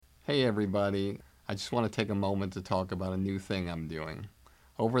Hey everybody, I just want to take a moment to talk about a new thing I'm doing.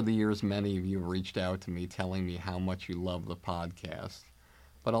 Over the years, many of you have reached out to me telling me how much you love the podcast,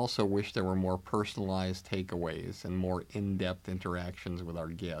 but also wish there were more personalized takeaways and more in-depth interactions with our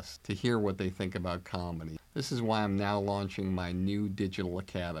guests to hear what they think about comedy. This is why I'm now launching my new digital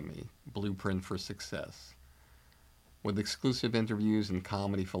academy, Blueprint for Success. With exclusive interviews and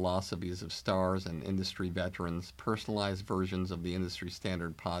comedy philosophies of stars and industry veterans, personalized versions of the industry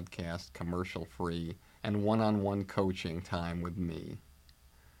standard podcast, commercial-free, and one-on-one coaching time with me.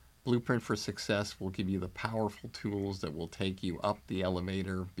 Blueprint for Success will give you the powerful tools that will take you up the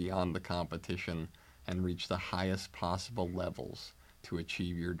elevator beyond the competition and reach the highest possible levels to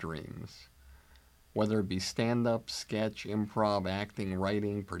achieve your dreams. Whether it be stand-up, sketch, improv, acting,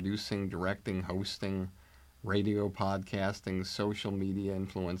 writing, producing, directing, hosting, radio podcasting, social media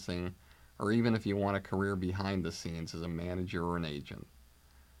influencing, or even if you want a career behind the scenes as a manager or an agent.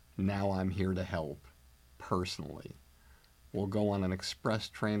 Now I'm here to help, personally. We'll go on an express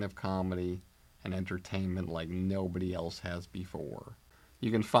train of comedy and entertainment like nobody else has before.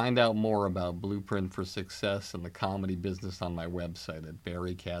 You can find out more about Blueprint for Success and the comedy business on my website at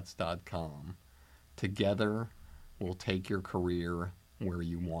barrykatz.com. Together, we'll take your career where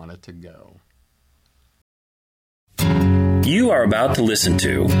you want it to go. You are about to listen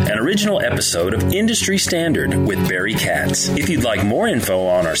to an original episode of Industry Standard with Barry Katz. If you'd like more info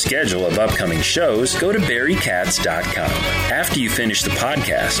on our schedule of upcoming shows, go to barrykatz.com. After you finish the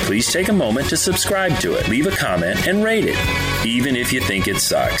podcast, please take a moment to subscribe to it, leave a comment, and rate it, even if you think it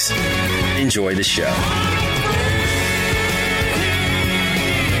sucks. Enjoy the show.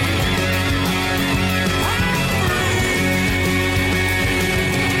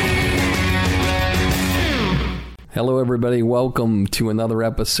 Hello everybody, welcome to another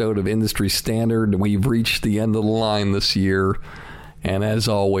episode of Industry Standard. We've reached the end of the line this year, and as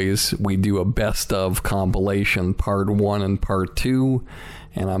always, we do a best of compilation, part 1 and part 2,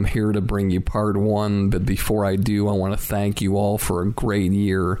 and I'm here to bring you part 1, but before I do, I want to thank you all for a great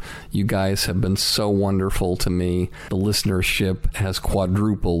year. You guys have been so wonderful to me. The listenership has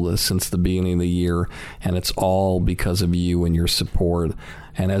quadrupled since the beginning of the year, and it's all because of you and your support.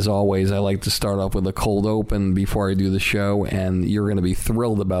 And as always, I like to start off with a cold open before I do the show, and you're going to be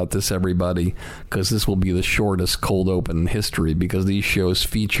thrilled about this, everybody, because this will be the shortest cold open in history, because these shows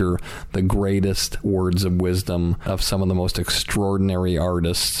feature the greatest words of wisdom of some of the most extraordinary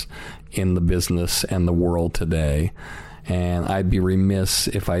artists in the business and the world today. And I'd be remiss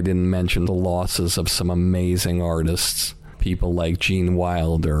if I didn't mention the losses of some amazing artists. People like Gene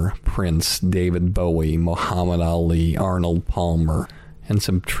Wilder, Prince, David Bowie, Muhammad Ali, Arnold Palmer, and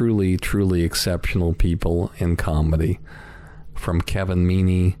some truly, truly exceptional people in comedy. From Kevin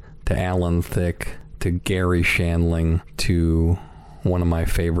Meaney to Alan Thicke to Gary Shandling to one of my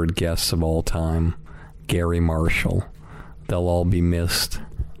favorite guests of all time, Gary Marshall. They'll all be missed,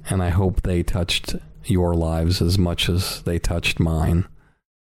 and I hope they touched your lives as much as they touched mine.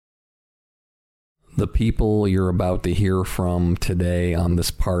 The people you're about to hear from today on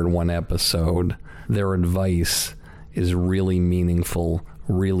this part 1 episode, their advice is really meaningful,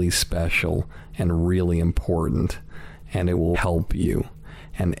 really special, and really important, and it will help you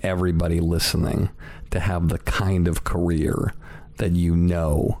and everybody listening to have the kind of career that you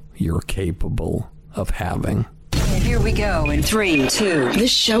know you're capable of having. Here we go in 3, 2.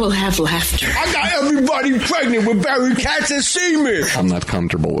 This show will have laughter. I got everybody pregnant with Barry Katz and semen. I'm not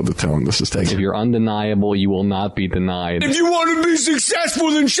comfortable with the tone this is taking. If you're undeniable, you will not be denied. If you want to be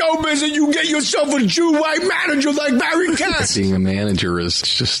successful in show business, you get yourself a Jew white manager like Barry Katz. Being a manager is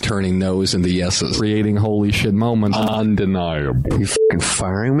just turning no's into yeses. Creating holy shit moments. Undeniable. You f***ing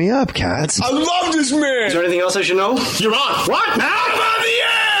firing me up, Katz. I love this man. Is there anything else I should know? You're on. What? I'm on the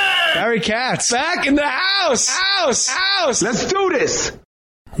air! Barry Katz. Back in the house. Let's do this.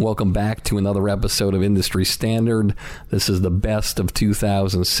 Welcome back to another episode of Industry Standard. This is the best of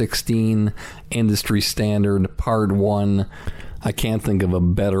 2016, Industry Standard, Part 1. I can't think of a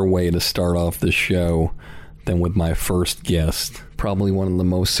better way to start off this show than with my first guest. Probably one of the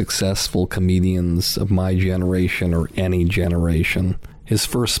most successful comedians of my generation or any generation. His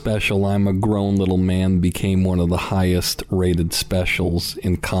first special, I'm a Grown Little Man, became one of the highest rated specials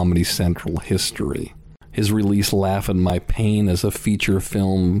in Comedy Central history. His release, Laugh at My Pain, as a feature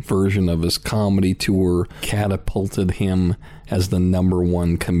film version of his comedy tour, catapulted him as the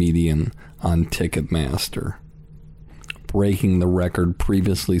 #1 comedian on Ticketmaster, breaking the record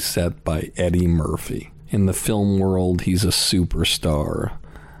previously set by Eddie Murphy. In the film world, he's a superstar,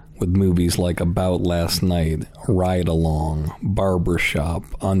 with movies like About Last Night, Ride Along, Barbershop,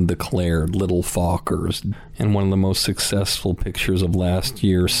 Undeclared, Little Fockers, and one of the most successful pictures of last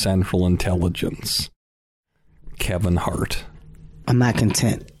year, Central Intelligence. Kevin Hart. I'm not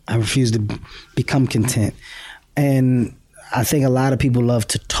content. I refuse to become content. And I think a lot of people love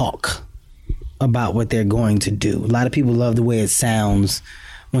to talk about what they're going to do. A lot of people love the way it sounds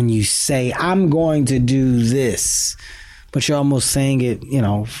when you say, I'm going to do this. But you're almost saying it,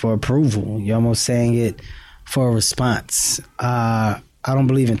 for approval. You're almost saying it for a response. I don't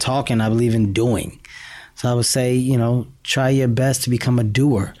believe in talking. I believe in doing. So I would say, try your best to become a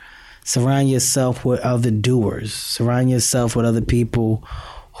doer. Surround yourself with other doers. Surround yourself with other people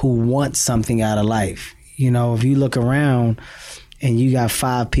who want something out of life. If you look around and you got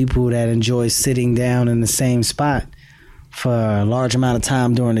 5 people that enjoy sitting down in the same spot for a large amount of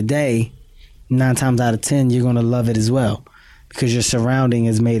time during the day, 9 times out of 10, you're going to love it as well because your surrounding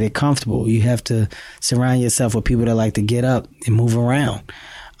has made it comfortable. You have to surround yourself with people that like to get up and move around.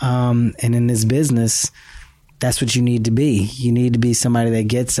 And in this business, that's what you need to be. You need to be somebody that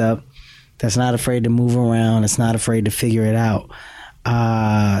gets up, that's not afraid to move around, that's not afraid to figure it out.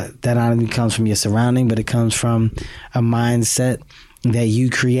 That not only comes from your surrounding, but it comes from a mindset that you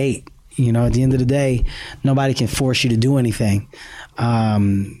create. At the end of the day, nobody can force you to do anything.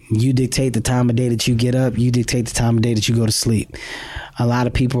 You dictate the time of day that you get up. You dictate the time of day that you go to sleep. A lot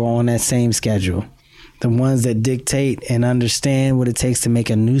of people are on that same schedule. The ones that dictate and understand what it takes to make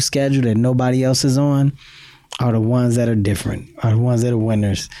a new schedule that nobody else is on are the ones that are different, are the ones that are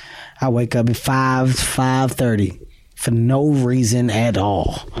winners. I wake up at 5:30 for no reason at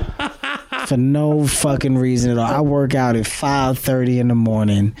all. For no fucking reason at all. I work out at 5:30 in the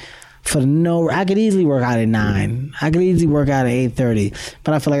morning. I could easily work out at 9. I could easily work out at 8:30.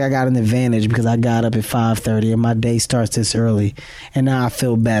 But I feel like I got an advantage because I got up at 5:30 and my day starts this early. And now I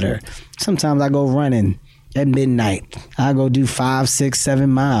feel better. Sometimes I go running at midnight. I go do 5, 6,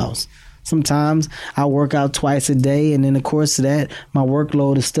 7 miles. Sometimes I work out twice a day, and in the course of that, my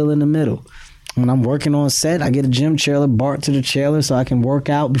workload is still in the middle. When I'm working on set, I get a gym trailer, bark to the trailer so I can work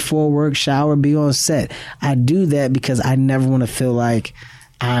out before work, shower, be on set. I do that because I never want to feel like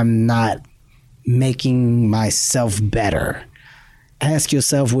I'm not making myself better. Ask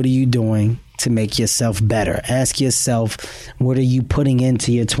yourself, what are you doing to make yourself better? Ask yourself, what are you putting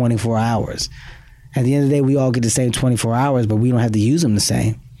into your 24 hours? At the end of the day, we all get the same 24 hours, but we don't have to use them the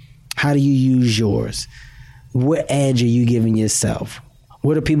same. How do you use yours? What edge are you giving yourself?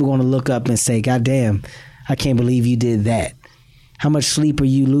 What are people going to look up and say, God damn, I can't believe you did that? How much sleep are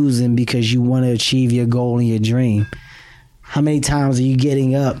you losing because you want to achieve your goal and your dream? How many times are you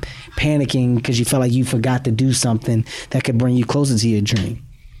getting up, panicking because you felt like you forgot to do something that could bring you closer to your dream?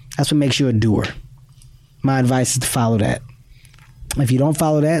 That's what makes you a doer. My advice is to follow that. If you don't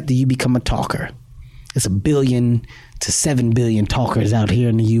follow that, then you become a talker. There's 1 billion to 7 billion talkers out here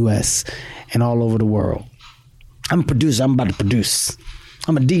in the U.S. and all over the world. I'm a producer. I'm about to produce.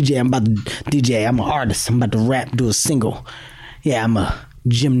 I'm a DJ. I'm about to DJ. I'm an artist. I'm about to rap, do a single. Yeah, I'm a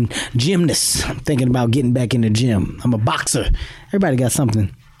gymnast. I'm thinking about getting back in the gym. I'm a boxer. Everybody got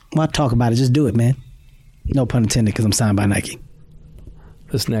something. Why talk about it? Just do it, man. No pun intended, because I'm signed by Nike.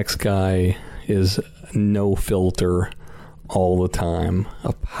 This next guy is no filter all the time.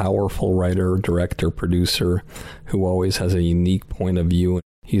 A powerful writer, director, producer who always has a unique point of view.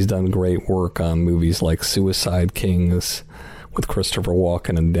 He's done great work on movies like Suicide Kings with Christopher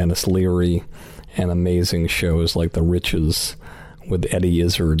Walken and Dennis Leary, and amazing shows like The Riches with Eddie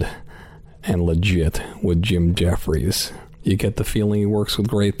Izzard and Legit with Jim Jeffries. You get the feeling he works with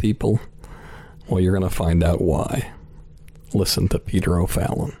great people? Well, you're going to find out why. Listen to Peter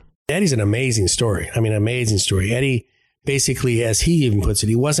O'Fallon. Eddie's an amazing story. I mean, amazing story. Eddie, basically, as he even puts it,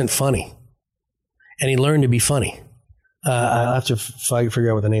 he wasn't funny. And he learned to be funny. I'll have to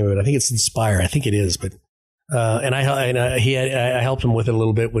figure out what the name of it. I think it's Inspire. I think it is. But I helped him with it a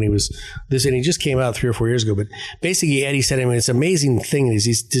little bit when he was this, and he just came out 3 or 4 years ago. But basically, Eddie said, I mean, it's an amazing thing is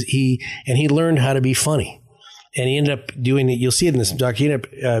he learned how to be funny, and he ended up doing it. You'll see it in this doc. He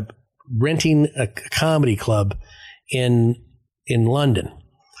ended up renting a comedy club in London,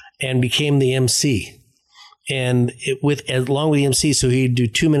 and became the MC, and along with the MC, so he'd do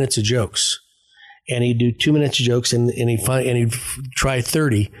 2 minutes of jokes. And he'd do 2 minutes of jokes, and he'd try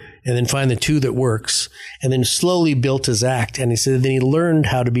 30, and then find the 2 that works, and then slowly built his act. And he said then he learned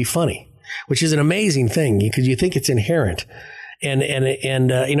how to be funny, which is an amazing thing because you think it's inherent. And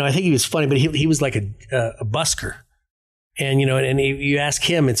I think he was funny, but he was like a busker. And you ask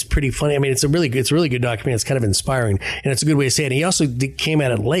him, it's pretty funny. I mean, it's a really good documentary. It's kind of inspiring, and it's a good way to say it. And he also came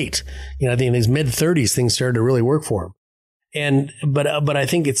at it late. I think in his mid-30s, things started to really work for him. But I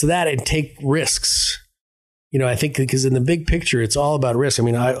think it's that and take risks. I think because in the big picture, it's all about risk. I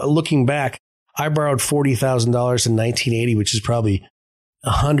mean, looking back, I borrowed $40,000 in 1980, which is probably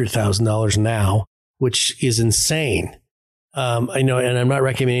 $100,000 now, which is insane. I know, and I'm not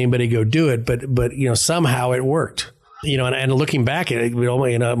recommending anybody go do it, but somehow it worked. And looking back,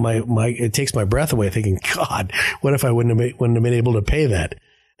 it takes my breath away, thinking, God, what if I wouldn't have been able to pay that?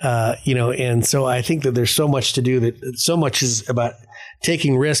 And so I think that there's so much to do, that so much is about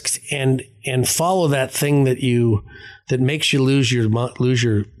taking risks and follow that thing that makes you lose your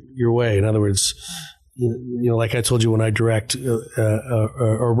way. In other words, like I told you, when I direct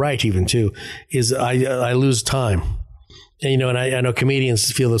or write even too, is I lose time. And, I know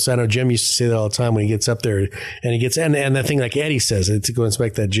comedians feel this. I know Jim used to say that all the time when he gets up there and he gets, and the thing like Eddie says, to go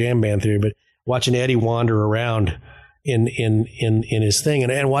inspect that jam band theory, but watching Eddie wander around in his thing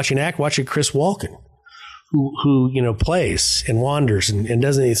and watching Chris Walken, who plays and wanders and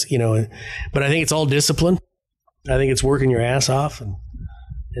doesn't, but I think it's all discipline. I think it's working your ass off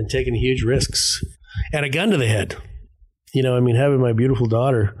and taking huge risks and a gun to the head. Having my beautiful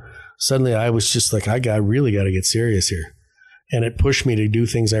daughter, suddenly I was just like, I really got to get serious here. And it pushed me to do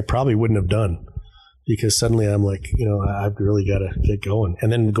things I probably wouldn't have done, because suddenly I'm like, I've really got to get going.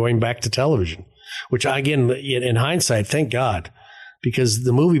 And then going back to television, which again, in hindsight, thank God, because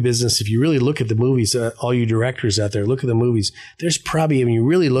the movie business, if you really look at the movies, all you directors out there, look at the movies, there's probably, when you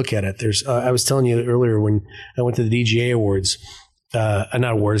really look at it, there's, I was telling you earlier when I went to the DGA Awards,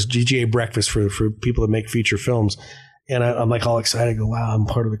 not awards, DGA breakfast for people that make feature films. And I'm like all excited. I go, wow, I'm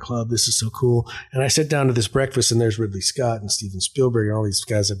part of the club. This is so cool. And I sit down to this breakfast, and there's Ridley Scott and Steven Spielberg and all these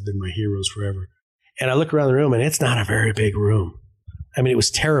guys that have been my heroes forever. And I look around the room, and it's not a very big room. I mean, it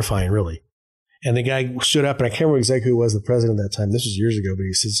was terrifying, really. And the guy stood up, and I can't remember exactly who was the president at that time. This was years ago, but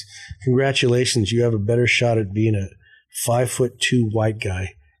he says, congratulations, you have a better shot at being a 5'2" white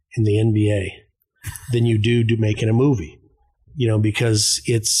guy in the NBA than you do making a movie. Because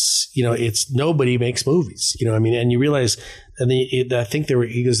it's nobody makes movies, and you realize, and then I think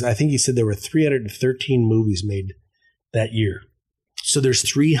he said there were 313 movies made that year. So there's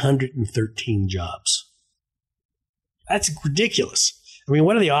 313 jobs. That's ridiculous. I mean,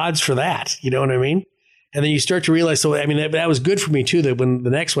 what are the odds for that? You know what I mean? And then you start to realize, that was good for me too, that when the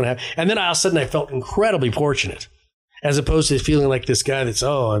next one happened, and then all of a sudden I felt incredibly fortunate. As opposed to feeling like this guy that's,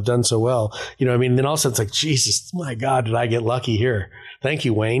 I've done so well. Then all of a sudden it's like, Jesus, my God, did I get lucky here? Thank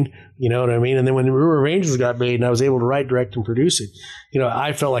you, Wayne. You know what I mean? And then when Rural Rangers got made and I was able to write, direct, and produce it,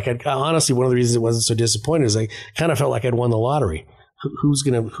 I felt like honestly, one of the reasons it wasn't so disappointing is I kind of felt like I'd won the lottery. Who's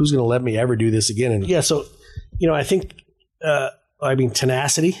gonna let me ever do this again? And so, I think,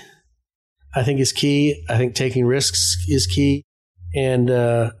 tenacity, I think is key. I think taking risks is key, and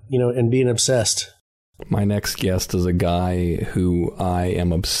and being obsessed. My next guest is a guy who I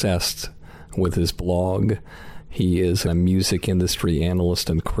am obsessed with his blog. He is a music industry analyst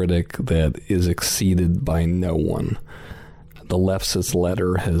and critic that is exceeded by no one. The Lefsetz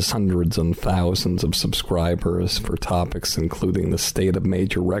Letter has hundreds and thousands of subscribers for topics including the state of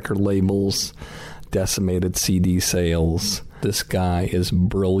major record labels, decimated CD sales. This guy is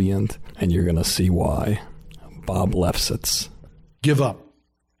brilliant, and you're going to see why. Bob Lefsetz. Give up.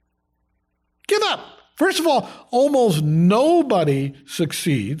 Give up. First of all, almost nobody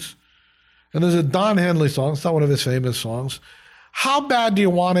succeeds. And there's a Don Henley song. It's not one of his famous songs. How bad do you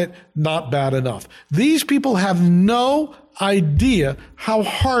want it? Not bad enough. These people have no idea how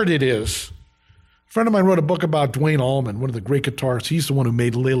hard it is. A friend of mine wrote a book about Duane Allman, one of the great guitarists. He's the one who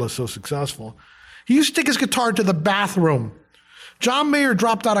made Layla so successful. He used to take his guitar to the bathroom. John Mayer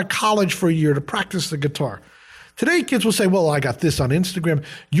dropped out of college for a year to practice the guitar. Today, kids will say, well, I got this on Instagram.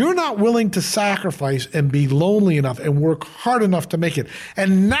 You're not willing to sacrifice and be lonely enough and work hard enough to make it.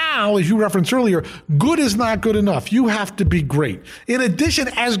 And now, as you referenced earlier, good is not good enough. You have to be great. In addition,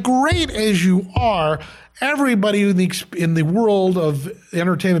 as great as you are, everybody in the world of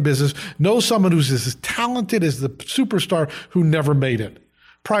entertainment business knows someone who's as talented as the superstar who never made it.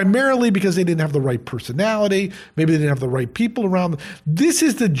 Primarily because they didn't have the right personality. Maybe they didn't have the right people around them. This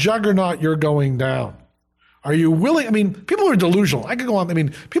is the juggernaut you're going down. Are you willing? I mean, people are delusional. I could go on. I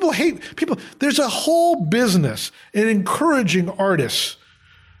mean, people hate people. There's a whole business in encouraging artists.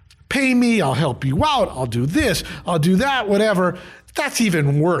 Pay me, I'll help you out, I'll do this, I'll do that, whatever. That's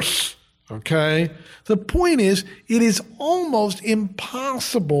even worse, okay? The point is, it is almost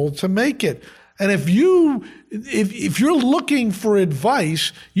impossible to make it. And if you're looking for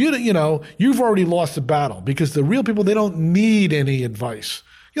advice, you've already lost the battle, because the real people, they don't need any advice.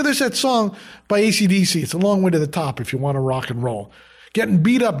 There's that song by AC/DC. It's a long way to the top if you want to rock and roll. Getting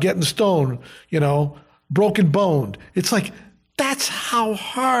beat up, getting stoned, broken boned. It's like, that's how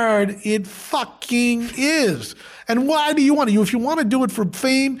hard it fucking is. And why do you want to? If you want to do it for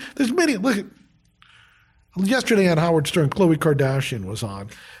fame, there's many. Look, yesterday on Howard Stern, Khloe Kardashian was on,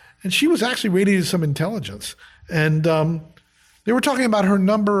 and she was actually radiating some intelligence. And they were talking about her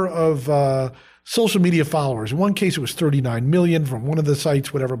number of social media followers. In one case, it was 39 million from one of the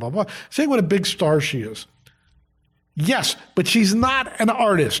sites, whatever, blah, blah, saying what a big star she is. Yes, but she's not an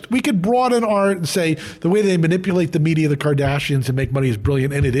artist. We could broaden art and say the way they manipulate the media, the Kardashians, and make money is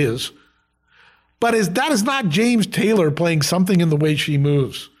brilliant, and it is. But that is not James Taylor playing something in the way she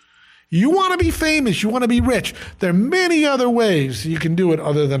moves. You want to be famous, you want to be rich. There are many other ways you can do it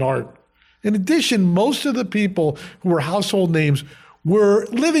other than art. In addition, most of the people who were household names were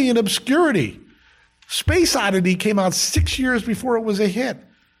living in obscurity. Space Oddity came out 6 years before it was a hit.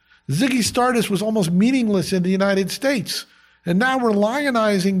 Ziggy Stardust was almost meaningless in the United States. And now we're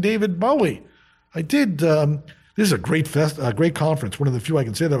lionizing David Bowie. I did, this is a great conference, one of the few I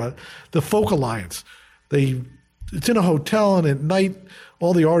can say that about, the Folk Alliance. It's in a hotel, and at night,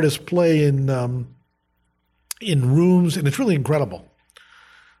 all the artists play in rooms, and it's really incredible.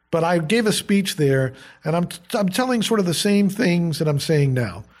 But I gave a speech there, and I'm telling sort of the same things that I'm saying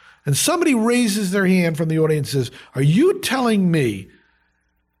now. And somebody raises their hand from the audience and says, are you telling me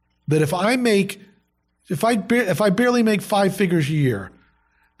that if I barely make 5 figures a year,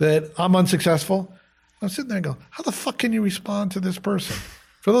 that I'm unsuccessful? I'm sitting there and go, how the fuck can you respond to this person?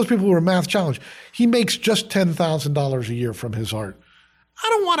 For those people who are math challenged, he makes just $10,000 a year from his art. I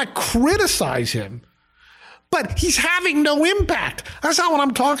don't want to criticize him, but he's having no impact. That's not what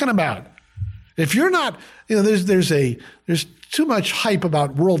I'm talking about. If you're not, there's too much hype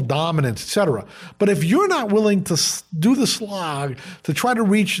about world dominance, etc. But if you're not willing to do the slog to try to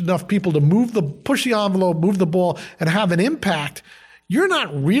reach enough people to push the envelope, move the ball, and have an impact, you're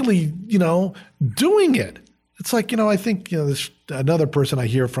not really, doing it. It's like, I think, this another person I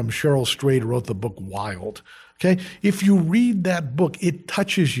hear from, Cheryl Strayed, wrote the book Wild. Okay, if you read that book, it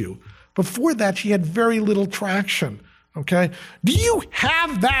touches you. Before that, she had very little traction. Okay, do you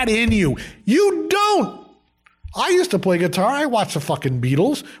have that in you? You don't. I used to play guitar. I watched the fucking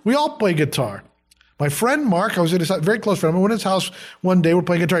Beatles. We all play guitar. My friend Mark, I was at his very close friend. I went to his house one day. We're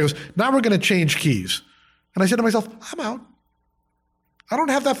playing guitar. He goes, now we're going to change keys. And I said to myself, I'm out. I don't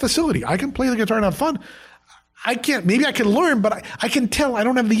have that facility. I can play the guitar and have fun. I can't. Maybe I can learn, but I can tell I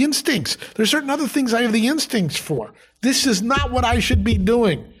don't have the instincts. There's certain other things I have the instincts for. This is not what I should be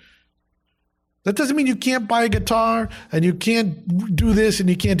doing. That doesn't mean you can't buy a guitar and you can't do this and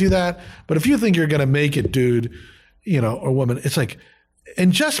you can't do that. But if you think you're going to make it, dude, or woman, it's like,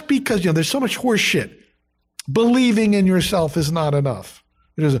 and just because, there's so much horse shit, believing in yourself is not enough.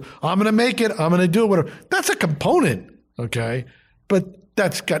 It is, I'm going to make it. I'm going to do it, whatever. That's a component. Okay. But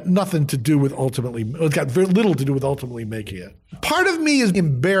that's got nothing to do with it's got very little to do with ultimately making it. Part of me is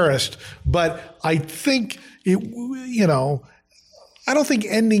embarrassed, but I think I don't think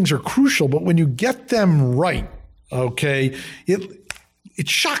endings are crucial, but when you get them right, okay, it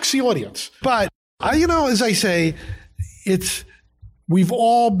shocks the audience. But as I say, we've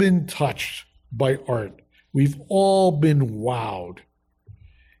all been touched by art. We've all been wowed.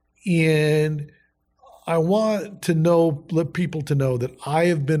 And I want to let people to know that I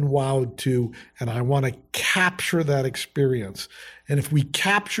have been wowed too, and I want to capture that experience. And if we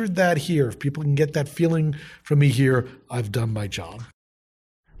captured that here, if people can get that feeling from me here, I've done my job.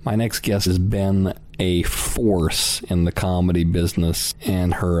 My next guest has been a force in the comedy business,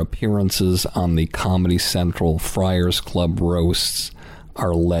 and her appearances on the Comedy Central Friars Club roasts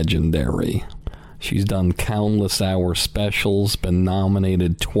are legendary. She's done countless hour specials, been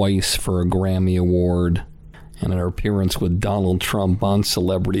nominated twice for a Grammy Award, and her appearance with Donald Trump on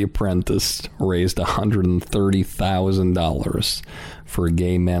Celebrity Apprentice raised $130,000 for a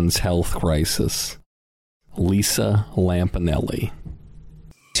gay men's health crisis. Lisa Lampanelli.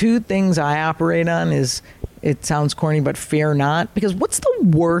 2 things I operate on is, it sounds corny, but fear not. Because what's the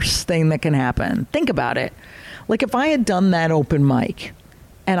worst thing that can happen? Think about it. Like if I had done that open mic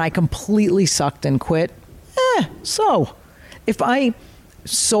and I completely sucked and quit, so if I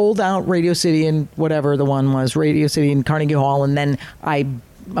sold out Radio City and whatever the one was, Radio City and Carnegie Hall, and then I'm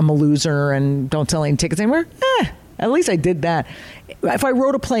a loser and don't sell any tickets anymore, at least I did that. If I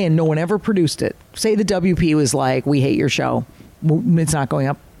wrote a play and no one ever produced it, say the WP was like, we hate your show, it's not going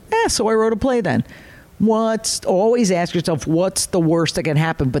up, so I wrote a play then. Always ask yourself, what's the worst that can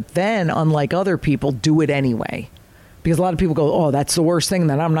happen? But then, unlike other people, do it anyway. Because a lot of people go, oh, that's the worst thing,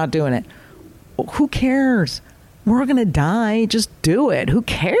 then I'm not doing it. Well, who cares? We're all going to die. Just do it. Who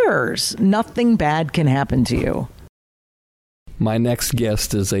cares? Nothing bad can happen to you. My next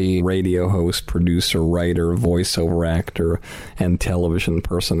guest is a radio host, producer, writer, voiceover actor, and television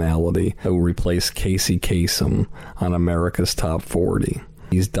personality who replaced Casey Kasem on America's Top 40.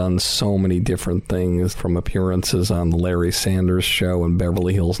 He's done so many different things, from appearances on The Larry Sanders Show and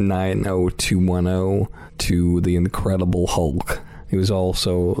Beverly Hills 90210 to The Incredible Hulk. He was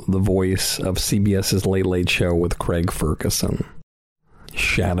also the voice of CBS's Late Late Show with Craig Ferguson.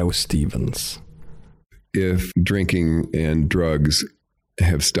 Shadoe Stevens. If drinking and drugs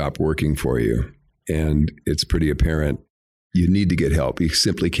have stopped working for you, and it's pretty apparent, you need to get help. You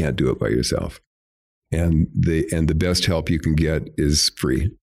simply can't do it by yourself. And the best help you can get is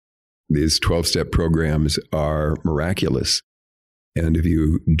free. These 12-step programs are miraculous. And if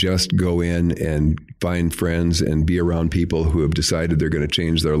you just go in and find friends and be around people who have decided they're going to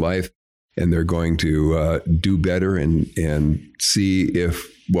change their life, and they're going to do better and see if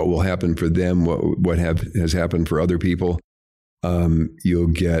what will happen for them, what has happened for other people, you'll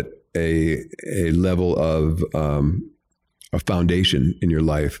get a level of a foundation in your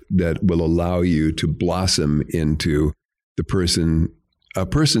life that will allow you to blossom into a person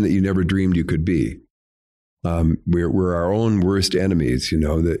that you never dreamed you could be. We're our own worst enemies,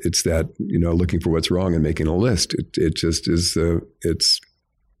 it's that, looking for what's wrong and making a list. It just is, it's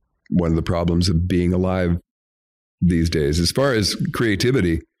one of the problems of being alive these days. As far as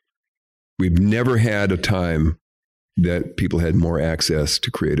creativity, we've never had a time that people had more access to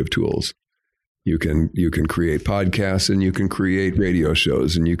creative tools. You can create podcasts, and you can create radio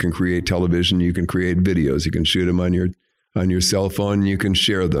shows, and you can create television, you can create videos, you can shoot them on your cell phone, and you can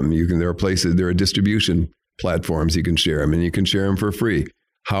share them. There are distribution platforms you can share them, and you can share them for free.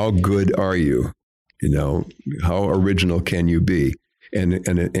 How good are you? How original can you be?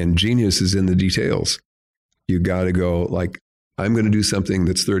 And genius is in the details. You got to go, like, I'm going to do something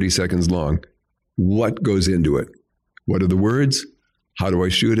that's 30 seconds long. What goes into it? What are the words? How do I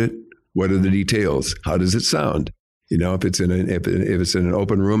shoot it? What are the details? How does it sound? If it's in an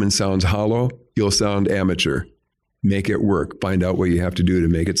open room and sounds hollow, you'll sound amateur. Make it work. Find out what you have to do to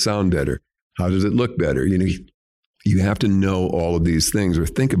make it sound better. How does it look better? You have to know all of these things, or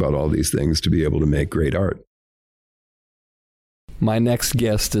think about all these things, to be able to make great art. My next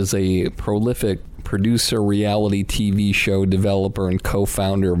guest is a prolific producer, reality TV show developer, and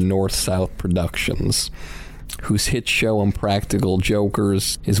co-founder of North South Productions, whose hit show Impractical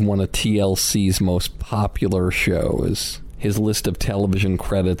Jokers is one of TLC's most popular shows. His list of television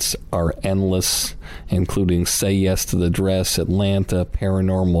credits are endless, including Say Yes to the Dress, Atlanta,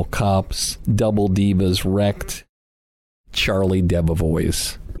 Paranormal Cops, Double Divas, Wrecked, Charlie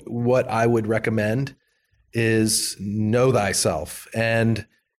Debevoise. What I would recommend is know thyself, and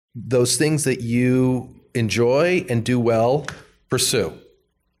those things that you enjoy and do well, pursue.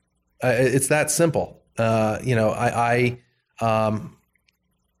 It's that simple. I know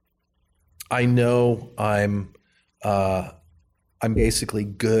I'm basically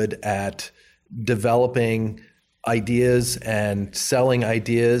good at developing ideas and selling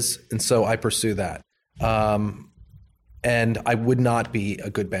ideas, and so I pursue that. And I would not be a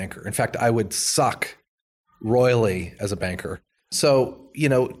good banker. In fact, I would suck royally as a banker. So,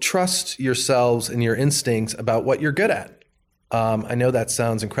 trust yourselves and your instincts about what you're good at. I know that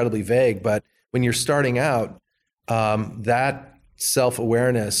sounds incredibly vague, but when you're starting out, that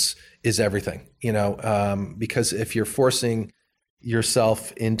self-awareness is everything, because if you're forcing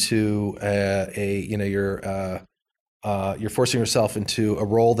yourself into you're forcing yourself into a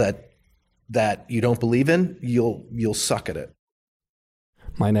role that you don't believe in, you'll suck at it.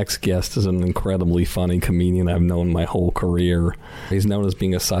 My next guest is an incredibly funny comedian I've known my whole career. He's known as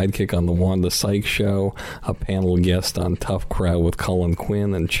being a sidekick on The Wanda Sykes Show, a panel guest on Tough Crowd with Cullen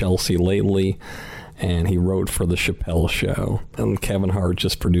Quinn and Chelsea Lately, and he wrote for The Chappelle Show. And Kevin Hart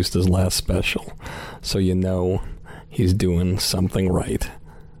just produced his last special, so he's doing something right.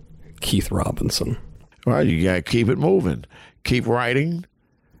 Keith Robinson. Well, you got to keep it moving. Keep writing.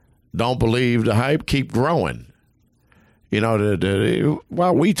 Don't believe the hype. Keep growing. We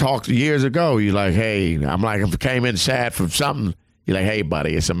talked years ago. You're like, hey, I'm like, if I came in sad from something, you're like, hey,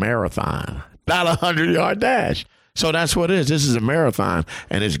 buddy, it's a marathon, not a 100-yard dash. So that's what it is. This is a marathon,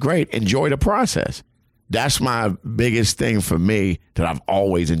 and it's great. Enjoy the process. That's my biggest thing for me, that I've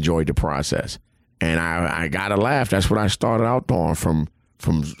always enjoyed the process. And I got to laugh. That's what I started out doing from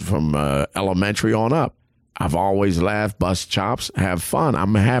elementary on up. I've always laughed, bust chops, have fun.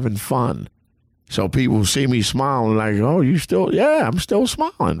 I'm having fun. So people see me smiling like, oh, you still, yeah, I'm still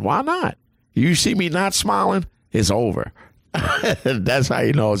smiling. Why not? You see me not smiling, it's over. That's how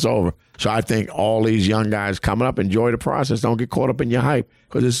you know it's over. So I think all these young guys coming up, enjoy the process. Don't get caught up in your hype,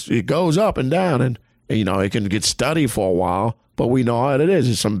 because it goes up and down, and it can get studied for a while, but we know how it is.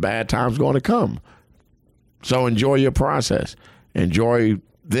 There's some bad times going to come. So enjoy your process. Enjoy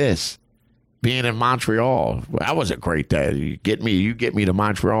this. Being in Montreal, that was a great day. You get me to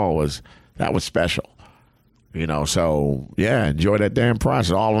Montreal that was special. So yeah, enjoy that damn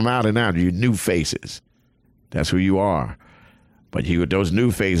process. All of them out and out. You new faces. That's who you are. But those new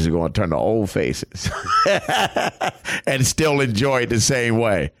faces are going to turn to old faces. And still enjoy it the same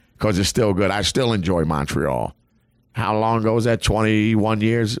way because it's still good. I still enjoy Montreal. How long ago was that? 21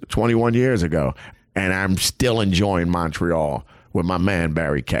 years ago. And I'm still enjoying Montreal with my man,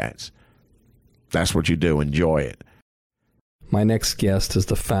 Barry Katz. That's what you do. Enjoy it. My next guest is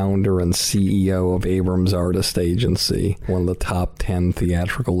the founder and CEO of Abrams Artist Agency, one of the top 10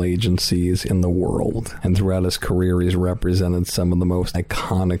 theatrical agencies in the world. And throughout his career, he's represented some of the most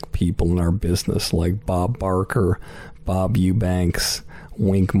iconic people in our business, like Bob Barker, Bob Eubanks,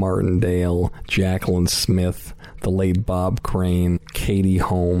 Wink Martindale, Jacqueline Smith, the late Bob Crane, Katie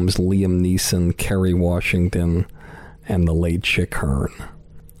Holmes, Liam Neeson, Kerry Washington, and the late Chick Hearn.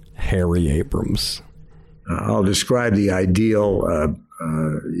 Harry Abrams. I'll describe the ideal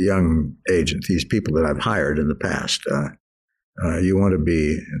young agent, these people that I've hired in the past. You want to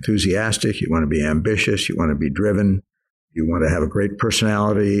be enthusiastic, you want to be ambitious, you want to be driven, you want to have a great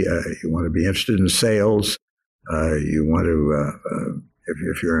personality, you want to be interested in sales, you want to,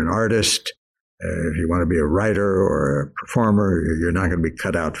 if you're an artist, if you want to be a writer or a performer, you're not going to be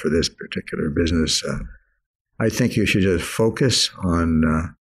cut out for this particular business. I think you should just focus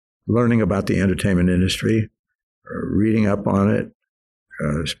on learning about the entertainment industry, reading up on it,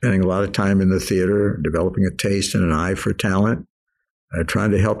 spending a lot of time in the theater, developing a taste and an eye for talent,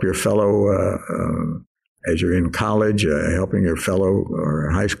 trying to help your fellow, as you're in college, helping your fellow, or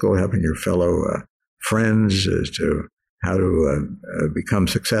high school, helping your fellow friends as to how to become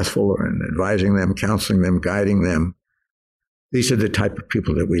successful, and advising them, counseling them, guiding them. These are the type of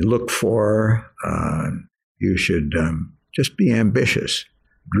people that we look for. You should just be ambitious,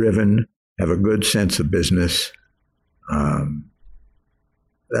 driven, have a good sense of business.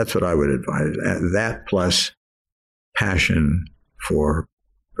 That's what I would advise. That plus passion for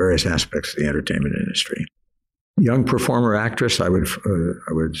various aspects of the entertainment industry. Young performer, actress, I would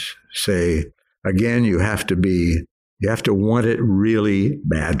say, again, you have to want it really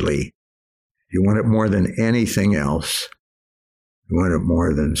badly. You want it more than anything else. You want it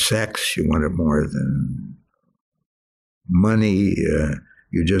more than sex. You want it more than money.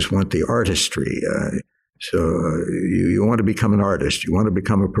 You just want the artistry. So you want to become an artist. You want to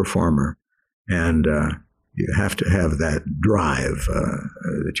become a performer. And you have to have that drive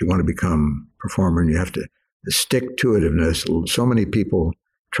that you want to become a performer, and you have to stick-to-itiveness. So many people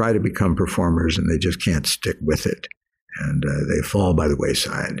try to become performers and they just can't stick with it. And they fall by the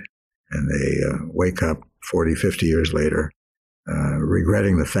wayside. And they wake up 40, 50 years later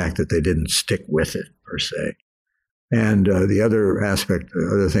regretting the fact that they didn't stick with it, per se. And the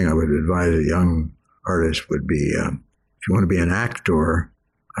other thing I would advise a young artist would be, if you want to be an actor,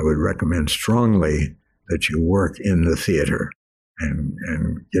 I would recommend strongly that you work in the theater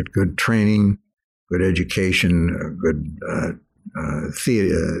and get good training, good education, good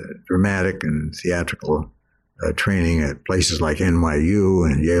dramatic and theatrical training at places like NYU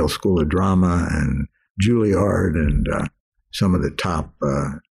and Yale School of Drama and Juilliard and some of the top,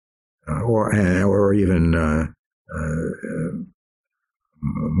 or even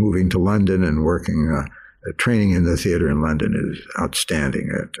moving to London and working. Training in the theater in London is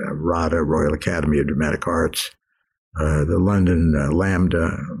outstanding at RADA, Royal Academy of Dramatic Arts, the London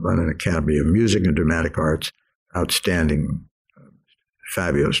LAMDA, London Academy of Music and Dramatic Arts, outstanding,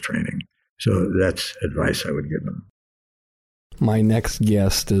 fabulous training. So that's advice I would give them. My next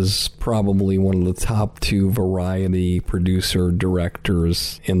guest is probably one of the top 2 variety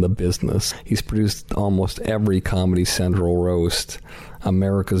producer-directors in the business. He's produced almost every Comedy Central roast,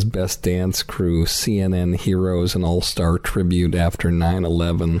 America's Best Dance Crew, CNN Heroes and All-Star Tribute after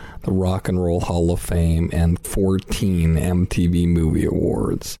 9/11, the Rock and Roll Hall of Fame, and 14 MTV Movie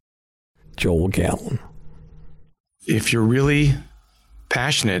Awards. Joel Gallen. If you're really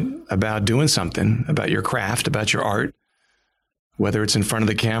passionate about doing something, about your craft, about your art, whether it's in front of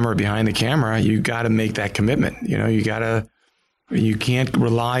the camera or behind the camera, you got to make that commitment. You can't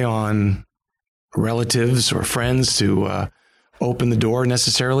rely on relatives or friends to open the door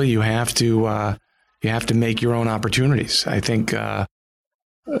necessarily. You have to make your own opportunities. I think the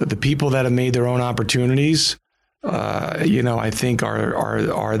people that have made their own opportunities, I think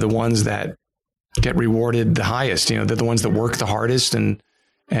are the ones that get rewarded the highest. They're the ones that work the hardest and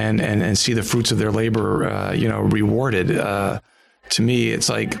see the fruits of their labor, rewarded. To me, it's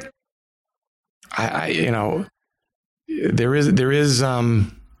like, there is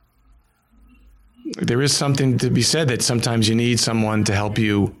something to be said that sometimes you need someone to help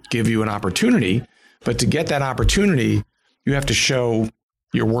you, give you an opportunity. But to get that opportunity, you have to show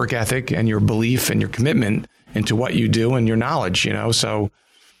your work ethic and your belief and your commitment into what you do and your knowledge, you know. So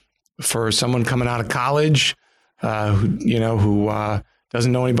for someone coming out of college, who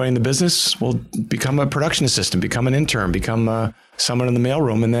doesn't know anybody in the business, will become a production assistant, become an intern, become someone in the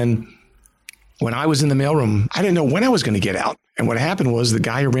mailroom. And then when I was in the mailroom, I didn't know when I was going to get out. And what happened was the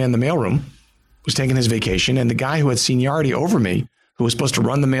guy who ran the mailroom was taking his vacation, and the guy who had seniority over me, who was supposed to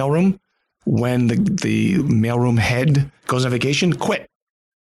run the mailroom when the mailroom head goes on vacation, quit.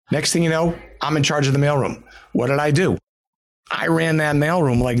 Next thing you know, I'm in charge of the mailroom. What did I do? I ran that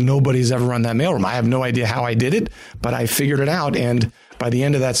mailroom like nobody's ever run that mailroom. I have no idea how I did it, but I figured it out. And by the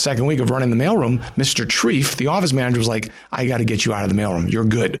end of that second week of running the mailroom, Mr. Treef, the office manager, was like, I got to get you out of the mailroom. You're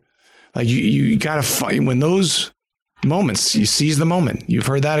good. Like you got to fight when those moments, you seize the moment. You've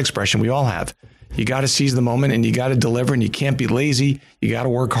heard that expression. We all have. You got to seize the moment, and you got to deliver, and you can't be lazy. You got to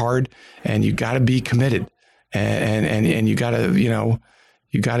work hard, and you got to be committed, and you got to,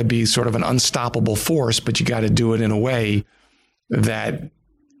 you got to be sort of an unstoppable force, but you got to do it in a way that,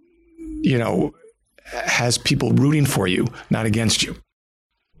 has people rooting for you, not against you.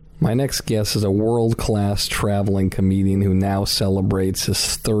 My next guest is a world-class traveling comedian who now celebrates his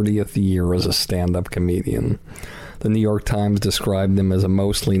 30th year as a stand-up comedian. The New York Times described him as a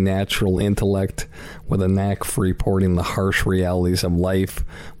mostly natural intellect with a knack for reporting the harsh realities of life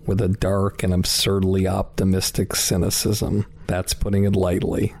with a dark and absurdly optimistic cynicism. That's putting it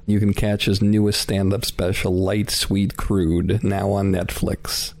lightly. You can catch his newest stand-up special, Light, Sweet, Crude, now on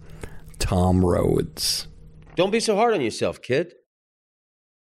Netflix. Tom Rhodes. Don't be so hard on yourself, kid.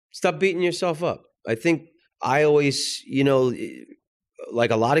 Stop beating yourself up. I think I always,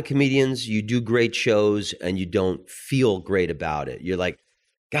 like a lot of comedians, you do great shows and you don't feel great about it. You're like,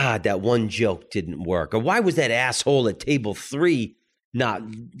 God, that one joke didn't work. Or why was that asshole at table 3 not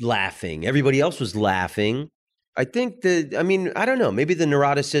laughing? Everybody else was laughing. I think I don't know. Maybe the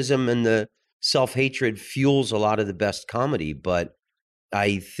neuroticism and the self-hatred fuels a lot of the best comedy. But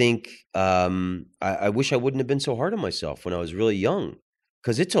I think I wish I wouldn't have been so hard on myself when I was really young.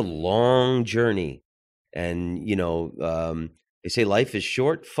 Because it's a long journey. And, they say life is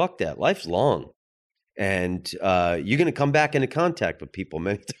short. Fuck that. Life's long. And you're going to come back into contact with people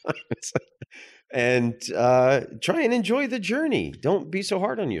many times. And try and enjoy the journey. Don't be so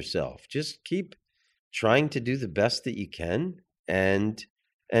hard on yourself. Just keep trying to do the best that you can. And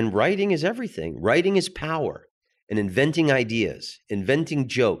writing is everything. Writing is power. And inventing ideas, inventing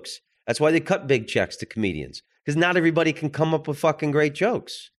jokes. That's why they cut big checks to comedians. Because not everybody can come up with fucking great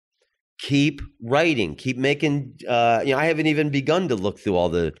jokes. Keep writing, keep making, I haven't even begun to look through all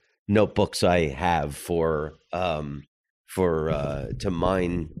the notebooks I have to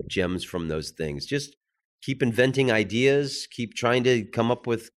mine gems from those things. Just keep inventing ideas, keep trying to come up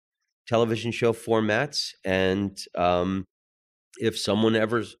with television show formats. And if someone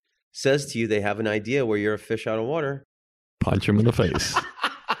ever says to you they have an idea where you're a fish out of water, punch them in the face.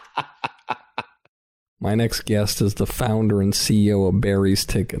 My next guest is the founder and CEO of Barry's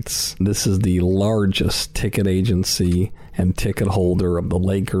Tickets. This is the largest ticket agency and ticket holder of the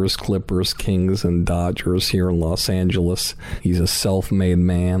Lakers, Clippers, Kings, and Dodgers here in Los Angeles. He's a self-made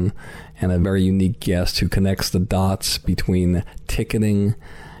man and a very unique guest who connects the dots between ticketing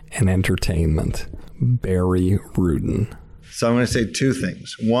and entertainment. Barry Rudin. So I'm going to say two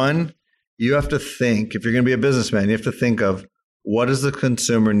things. One, you have to think, if you're going to be a businessman, you have to think of what does the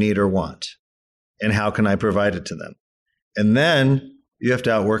consumer need or want? And how can I provide it to them? And then you have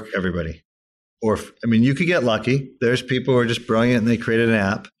to outwork everybody. You could get lucky. There's people who are just brilliant and they created an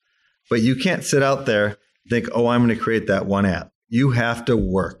app. But you can't sit out there and think, oh, I'm going to create that one app. You have to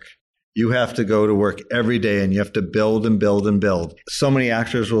work. You have to go to work every day and you have to build and build and build. So many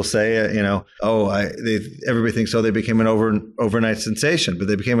actors will say, everybody thinks, they became an overnight sensation. But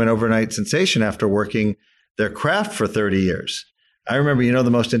they became an overnight sensation after working their craft for 30 years. I remember,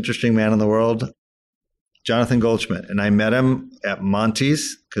 the most interesting man in the world, Jonathan Goldschmidt. And I met him at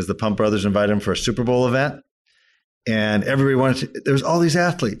Monty's because the Pump Brothers invited him for a Super Bowl event. And everybody there was all these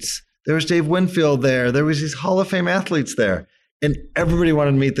athletes. There was Dave Winfield there. There was these Hall of Fame athletes there. And everybody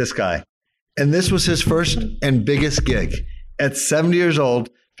wanted to meet this guy. And this was his first and biggest gig. At 70 years old,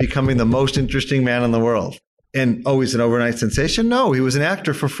 becoming the most interesting man in the world. And, he's an overnight sensation? No, he was an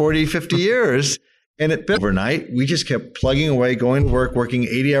actor for 40, 50 years. And overnight, we just kept plugging away, going to work, working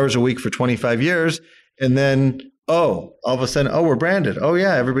 80 hours a week for 25 years. And then, all of a sudden, we're branded. Oh,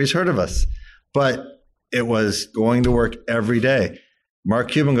 yeah, everybody's heard of us. But it was going to work every day.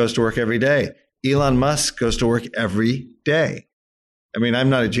 Mark Cuban goes to work every day. Elon Musk goes to work every day. I mean, I'm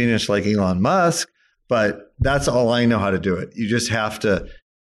not a genius like Elon Musk, but that's all I know how to do it. You just have to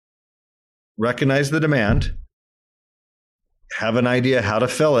recognize the demand, have an idea how to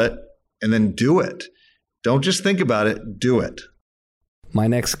fill it, and then do it. Don't just think about it, do it. My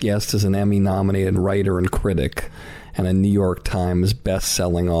next guest is an Emmy-nominated writer and critic, and a New York Times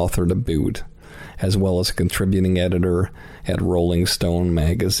best-selling author to boot, as well as a contributing editor at Rolling Stone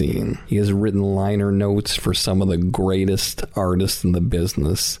magazine. He has written liner notes for some of the greatest artists in the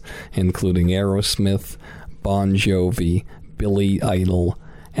business, including Aerosmith, Bon Jovi, Billy Idol,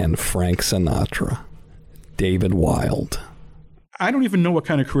 and Frank Sinatra. David Wild. I don't even know what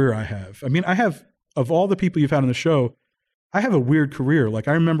kind of career I have. I mean, I have, of all the people you've had on the show, I have a weird career. Like,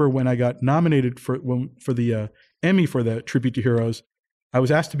 I remember when I got nominated for the Emmy for the Tribute to Heroes, I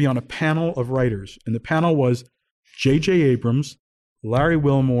was asked to be on a panel of writers. And the panel was J.J. Abrams, Larry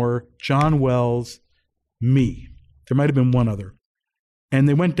Wilmore, John Wells, me. There might have been one other. And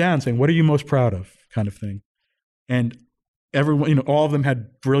they went down saying, what are you most proud of? Kind of thing. And everyone, all of them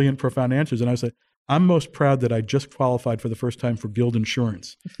had brilliant, profound answers. And I said, I'm most proud that I just qualified for the first time for Guild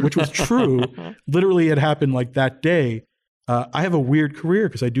Insurance, which was true. Literally, it happened like that day. I have a weird career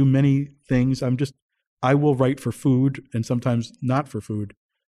because I do many things. I will write for food and sometimes not for food.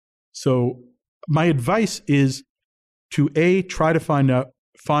 So my advice is to try to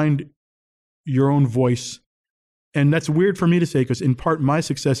find your own voice. And that's weird for me to say because in part my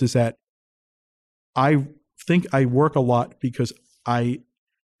success is that I think I work a lot because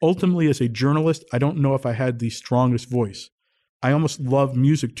ultimately as a journalist, I don't know if I had the strongest voice. I almost love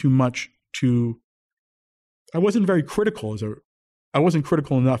music too much I wasn't very critical I wasn't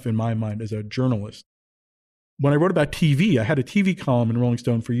critical enough in my mind as a journalist. When I wrote about TV, I had a TV column in Rolling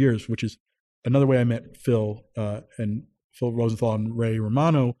Stone for years, which is another way I met Phil Rosenthal and Ray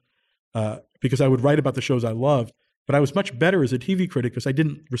Romano, because I would write about the shows I loved. But I was much better as a TV critic because I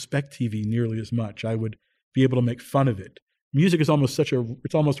didn't respect TV nearly as much. I would be able to make fun of it. Music is almost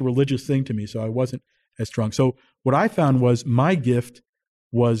it's almost a religious thing to me, so I wasn't as strong. So what I found was my gift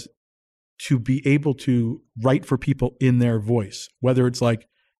was to be able to write for people in their voice, whether it's like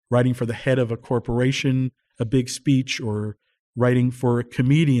writing for the head of a corporation, a big speech, or writing for a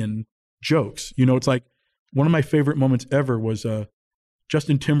comedian jokes. It's like one of my favorite moments ever was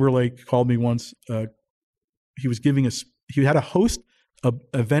Justin Timberlake called me once. He had a host an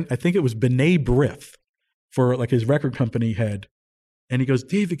event, I think it was B'nai B'rith, for like his record company head. And he goes,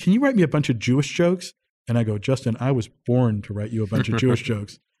 David, can you write me a bunch of Jewish jokes? And I go, Justin, I was born to write you a bunch of Jewish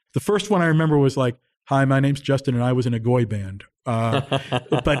jokes. The first one I remember was like, hi, my name's Justin and I was in a Goy band. But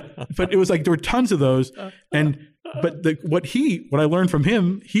it was like, there were tons of those. What I learned from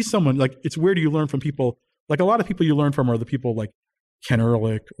him, he's someone like, it's weird you learn from people, like a lot of people you learn from are the people like Ken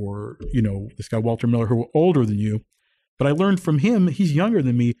Ehrlich or, this guy Walter Miller who are older than you. But I learned from him, he's younger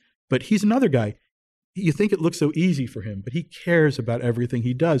than me, but he's another guy. You think it looks so easy for him, but he cares about everything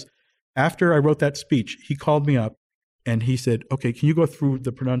he does. After I wrote that speech, he called me up and he said, okay, can you go through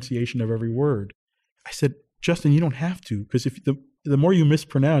the pronunciation of every word? I said, Justin, you don't have to, because if the more you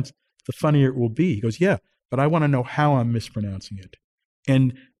mispronounce, the funnier it will be. He goes, yeah, but I want to know how I'm mispronouncing it.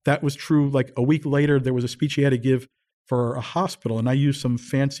 And that was true. Like a week later, there was a speech he had to give for a hospital, and I used some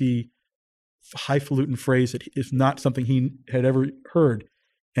fancy highfalutin phrase that is not something he had ever heard.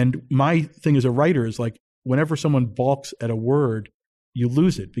 And my thing as a writer is like, whenever someone balks at a word, you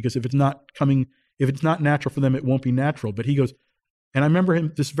lose it, because if it's not natural for them, it won't be natural. But he goes, and I remember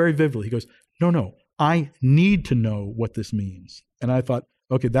him this very vividly. He goes, no, I need to know what this means. And I thought,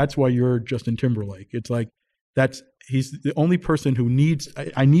 okay, that's why you're Justin Timberlake. It's like, he's the only person who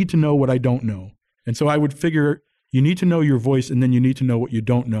I need to know what I don't know. And so I would figure you need to know your voice, and then you need to know what you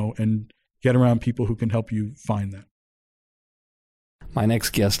don't know and get around people who can help you find that. My next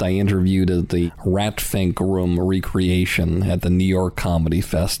guest I interviewed at the Ratfink Room recreation at the New York Comedy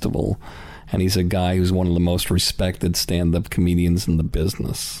Festival, and he's a guy who's one of the most respected stand-up comedians in the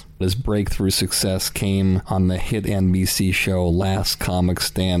business. His breakthrough success came on the hit NBC show Last Comic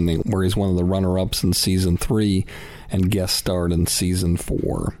Standing, where he's one of the runner-ups in Season 3 and guest starred in Season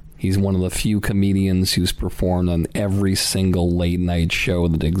 4. He's one of the few comedians who's performed on every single late-night show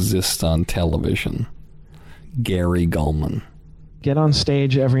that exists on television. Gary Gulman. Get on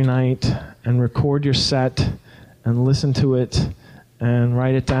stage every night and record your set and listen to it and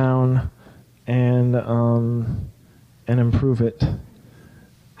write it down and improve it.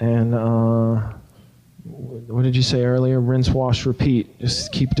 And what did you say earlier? Rinse, wash, repeat.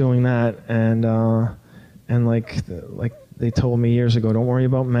 Just keep doing that. And like they told me years ago, don't worry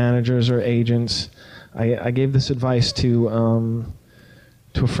about managers or agents. I gave this advice to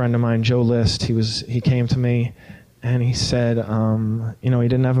to a friend of mine, Joe List. He came to me and he said, he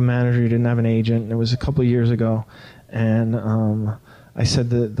didn't have a manager, he didn't have an agent, and it was a couple of years ago. And I said,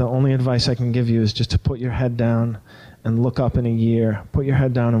 the only advice I can give you is just to put your head down and look up in a year. Put your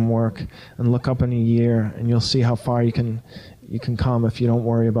head down and work, and look up in a year, and you'll see how far you can come if you don't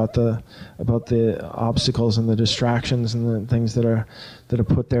worry about the obstacles and the distractions and the things that are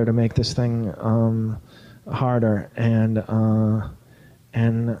put there to make this thing harder. And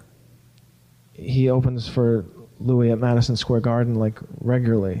he opens for Louis at Madison Square Garden like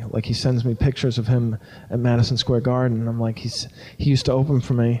regularly. Like he sends me pictures of him at Madison Square Garden. I'm like, he used to open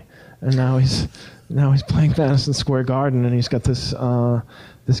for me, and now he's playing Madison Square Garden, and he's got this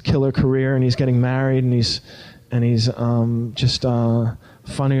killer career, and he's getting married, and he's just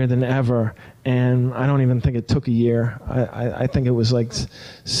funnier than ever. And I don't even think it took a year. I think it was like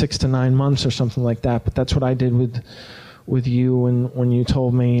 6 to 9 months or something like that. But that's what I did with you when you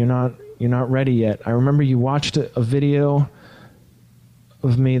told me you're not ready yet. I remember you watched a video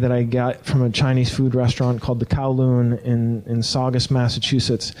of me that I got from a Chinese food restaurant called the Kowloon in Saugus,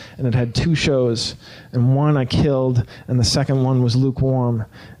 Massachusetts, and it had 2 shows, and one I killed, and the second one was lukewarm,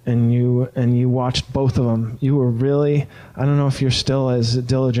 and you watched both of them. You were really, I don't know if you're still as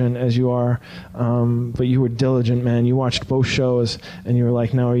diligent as you are, but you were diligent, man. You watched both shows, and you were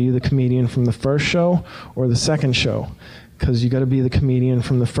like, now are you the comedian from the first show or the second show? Because you got to be the comedian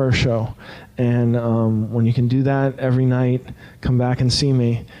from the first show. And when you can do that every night, come back and see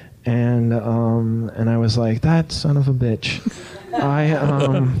me. And I was like, that son of a bitch.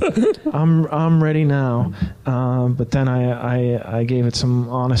 I'm ready now. But then I gave it some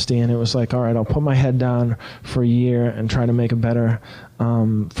honesty, and it was like, all right, I'll put my head down for a year and try to make a better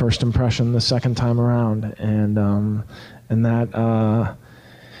first impression the second time around. And that.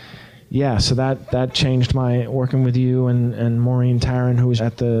 Yeah, so that changed my working with you and Maureen Tarrant, who was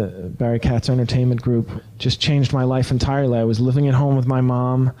at the Barry Katz Entertainment Group, just changed my life entirely. I was living at home with my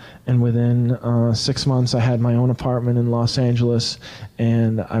mom, and within 6 months I had my own apartment in Los Angeles,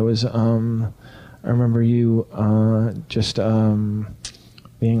 and I was, I remember you just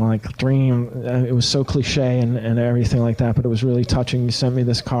being like, dream, it was so cliche and everything like that, but it was really touching. You sent me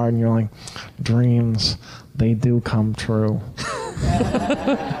this card, and you're like, dreams, they do come true.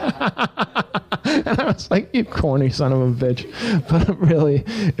 And I was like, you corny son of a bitch. But really,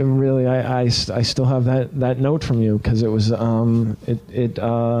 I still have that note from you, because it was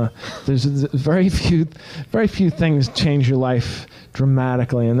there's very few things change your life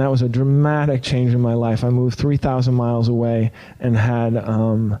dramatically, and that was a dramatic change in my life. I moved 3,000 miles away and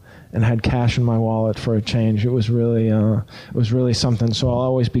had cash in my wallet for a change. It was really something. So I'll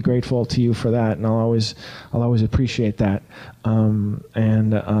always be grateful to you for that, and I'll always appreciate that.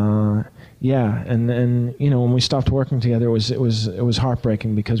 Yeah, and when we stopped working together, it was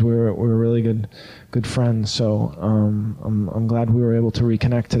heartbreaking, because we were really good friends. So I'm glad we were able to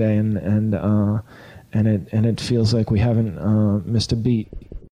reconnect today, and it feels like we haven't missed a beat.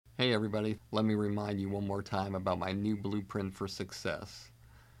 Hey everybody, let me remind you one more time about my new Blueprint for Success.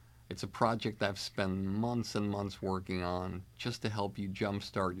 It's a project I've spent months and months working on just to help you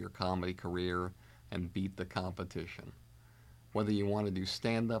jumpstart your comedy career and beat the competition. Whether you want to do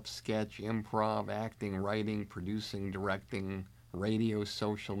stand-up, sketch, improv, acting, writing, producing, directing, radio,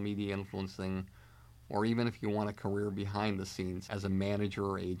 social media influencing, or even if you want a career behind the scenes as a manager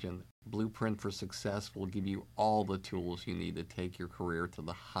or agent, Blueprint for Success will give you all the tools you need to take your career to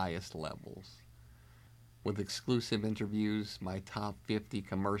the highest levels. With exclusive interviews, my top 50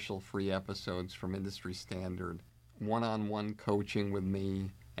 commercial-free episodes from Industry Standard, one-on-one coaching with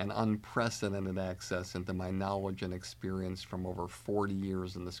me, and unprecedented access into my knowledge and experience from over 40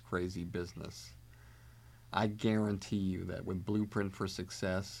 years in this crazy business. I guarantee you that with Blueprint for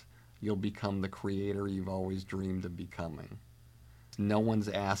Success, you'll become the creator you've always dreamed of becoming. No one's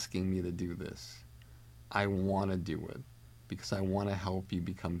asking me to do this. I want to do it because I want to help you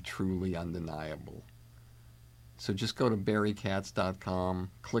become truly undeniable. So just go to barrykatz.com,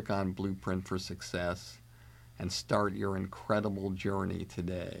 click on Blueprint for Success, and start your incredible journey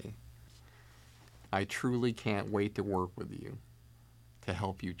today. I truly can't wait to work with you to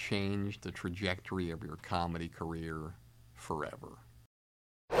help you change the trajectory of your comedy career forever.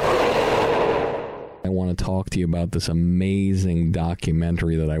 I want to talk to you about this amazing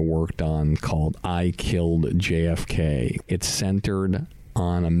documentary that I worked on called I Killed JFK. It's centered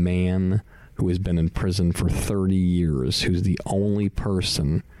on a man who has been in prison for 30 years, who's the only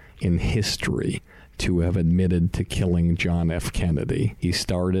person in history to have admitted to killing John F. Kennedy. He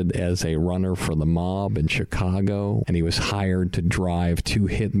started as a runner for the mob in Chicago, and he was hired to drive 2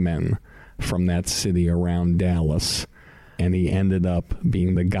 hitmen from that city around Dallas. and he ended up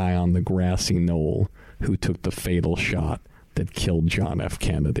being the guy on the grassy knoll who took the fatal shot that killed John F.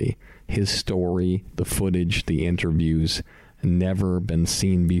 Kennedy. His story, the footage, the interviews, never been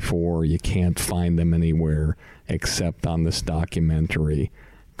seen before. You can't find them anywhere except on this documentary.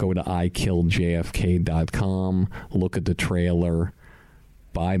 Go to ikilljfk.com, look at the trailer,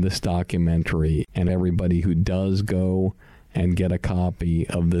 buy this documentary, and everybody who does go and get a copy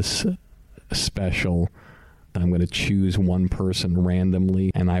of this special, I'm going to choose one person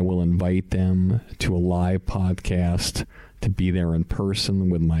randomly, and I will invite them to a live podcast to be there in person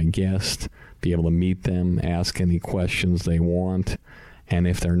with my guest, be able to meet them, ask any questions they want. And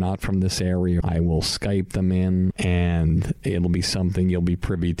if they're not from this area, I will Skype them in, and it'll be something you'll be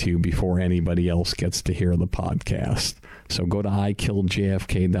privy to before anybody else gets to hear the podcast. So go to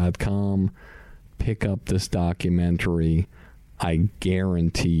ikilljfk.com, pick up this documentary. I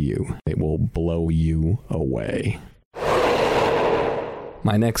guarantee you it will blow you away.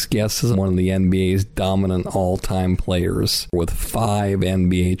 My next guest is one of the NBA's dominant all-time players with 5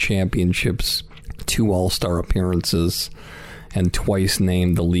 NBA championships, 2 All-Star appearances, and twice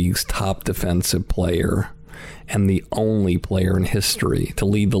named the league's top defensive player, and the only player in history to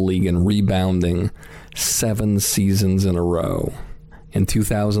lead the league in rebounding 7 seasons in a row. In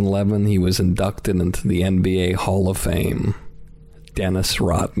 2011, he was inducted into the NBA Hall of Fame. Dennis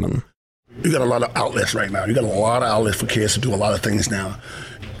Rodman. You got a lot of outlets right now. You got a lot of outlets for kids to do a lot of things now.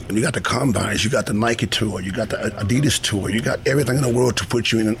 And you got the Combines, you got the Nike Tour, you got the Adidas Tour, you got everything in the world to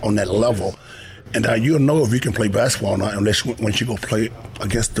put you in on that level. And you'll know if you can play basketball or not unless once you go play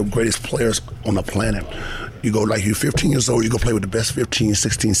against the greatest players on the planet. You go like you're 15 years old, you go play with the best 15,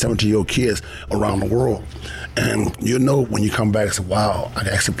 16, 17-year-old kids around the world. And you'll know when you come back and say, wow, I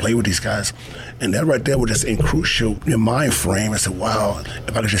can actually play with these guys. And that right there will just increase your mind frame and say, wow,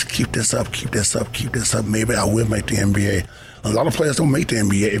 if I could just keep this up, maybe I will make the NBA. A lot of players don't make the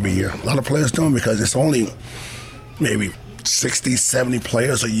NBA every year. A lot of players don't because it's only maybe 60, 70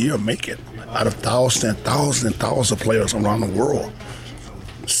 players a year make it out of thousands and thousands and thousands of players around the world.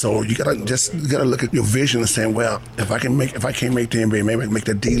 So you gotta look at your vision and saying, well, if I can't make the NBA, maybe I can make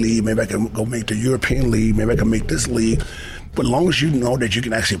the D League, maybe I can go make the European League, maybe I can make this league. But as long as you know that you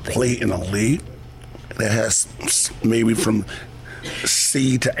can actually play in a league that has maybe from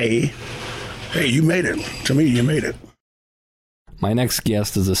C to A, hey, you made it. To me, you made it. My next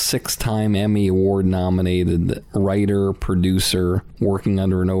guest is a 6-time Emmy Award-nominated writer, producer, working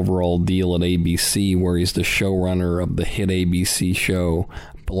under an overall deal at ABC, where he's the showrunner of the hit ABC show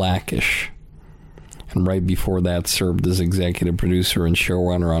Blackish. And right before that, served as executive producer and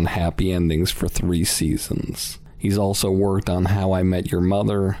showrunner on Happy Endings for 3 seasons. He's also worked on How I Met Your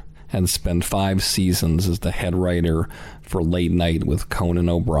Mother and spent 5 seasons as the head writer for Late Night with Conan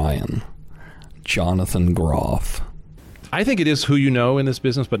O'Brien. Jonathan Groff. I think it is who you know in this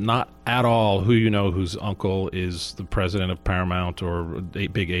business, but not at all who you know whose uncle is the president of Paramount or a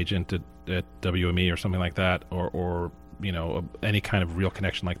big agent at WME or something like that, or you know, any kind of real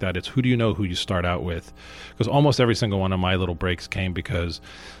connection like that. It's who do you know who you start out with. Because almost every single one of my little breaks came because,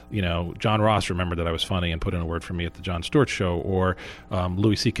 you know, John Ross remembered that I was funny and put in a word for me at the Jon Stewart show, or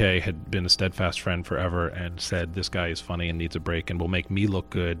Louis C.K. had been a steadfast friend forever and said, this guy is funny and needs a break and will make me look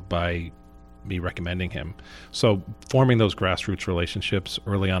good by me recommending him. So forming those grassroots relationships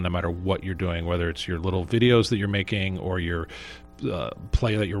early on, no matter what you're doing, whether it's your little videos that you're making or your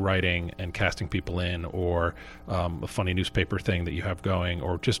play that you're writing and casting people in, or a funny newspaper thing that you have going,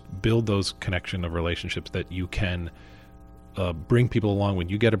 or just build those connection of relationships that you can bring people along when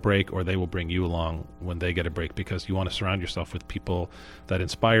you get a break, or they will bring you along when they get a break, because you want to surround yourself with people that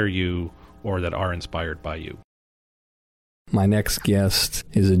inspire you or that are inspired by you. My next guest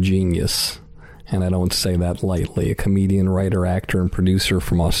is a genius, and I don't say that lightly. A comedian, writer, actor, and producer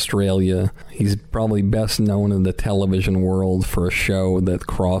from Australia. He's probably best known in the television world for a show that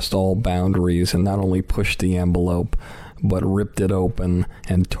crossed all boundaries and not only pushed the envelope, but ripped it open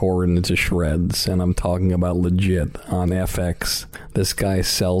and tore it into shreds. And I'm talking about Legit on FX. This guy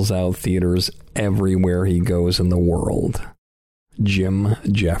sells out theaters everywhere he goes in the world. Jim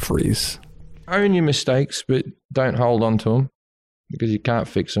Jeffries. Own your mistakes, but don't hold on to them because you can't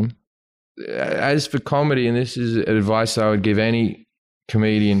fix them. As for comedy, and this is advice I would give any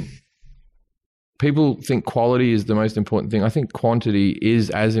comedian, people think quality is the most important thing. I think quantity is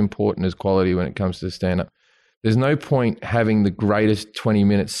as important as quality when it comes to stand-up. There's no point having the greatest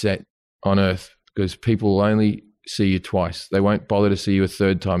 20-minute set on earth because people will only see you twice. They won't bother to see you a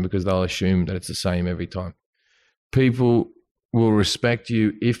third time because they'll assume that it's the same every time. People will respect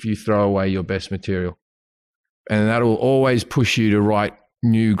you if you throw away your best material. And that will always push you to write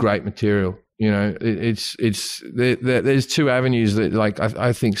new great material. There's two avenues that, like,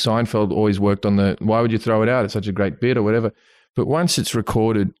 I think Seinfeld always worked on the, why would you throw it out? It's such a great bit or whatever. But once it's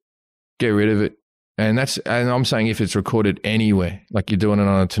recorded, get rid of it. And I'm saying if it's recorded anywhere, like you're doing it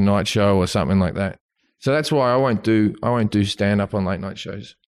on a Tonight Show or something like that. So that's why I won't do stand up on late night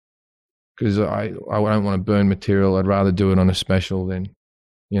shows, because I don't want to burn material. I'd rather do it on a special than,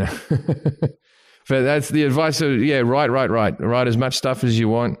 But that's the advice of, write as much stuff as you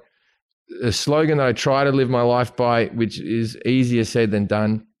want. A slogan that I try to live my life by, which is easier said than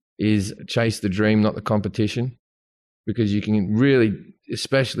done, is chase the dream, not the competition. Because you can really,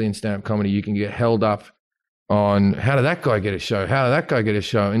 especially in stand-up comedy, you can get held up on how did that guy get a show? How did that guy get a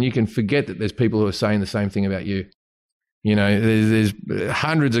show? And you can forget that there's people who are saying the same thing about you. There's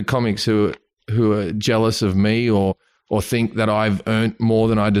hundreds of comics who are jealous of me or think that I've earned more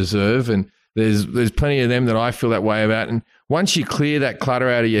than I deserve. And there's plenty of them that I feel that way about. And once you clear that clutter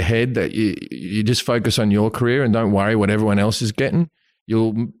out of your head, that you just focus on your career and don't worry what everyone else is getting,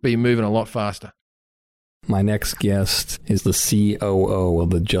 you'll be moving a lot faster. My next guest is the COO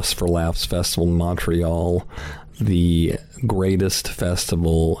of the Just for Laughs Festival in Montreal, the greatest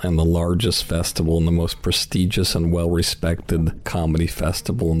festival and the largest festival and the most prestigious and well-respected comedy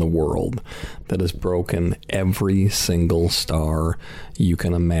festival in the world that has broken every single star you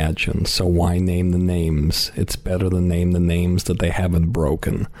can imagine. So why name the names? It's better to name the names that they haven't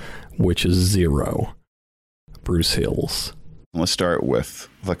broken, which is zero. Bruce Hills. Let's start with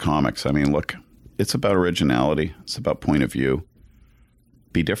the comics. I mean, look, it's about originality. It's about point of view.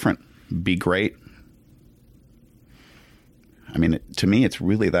 Be different. Be great. I mean, to me, it's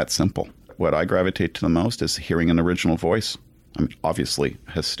really that simple. What I gravitate to the most is hearing an original voice. I mean, obviously,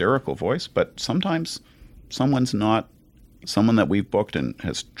 hysterical voice, but sometimes someone's not someone that we've booked and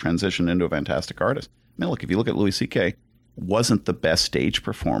has transitioned into a fantastic artist. I mean, look, if you look at Louis C.K., wasn't the best stage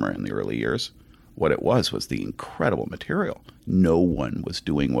performer in the early years. What it was the incredible material. No one was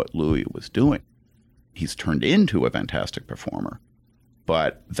doing what Louis was doing. He's turned into a fantastic performer,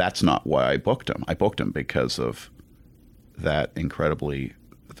 but that's not why I booked him. I booked him because of that incredibly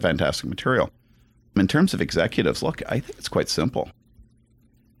fantastic material. In terms of executives, look, I think it's quite simple.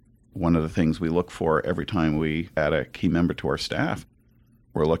 One of the things we look for every time we add a key member to our staff,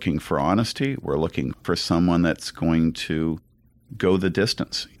 we're looking for honesty. We're looking for someone that's going to go the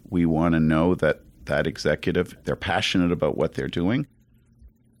distance. We want to know that that executive, they're passionate about what they're doing.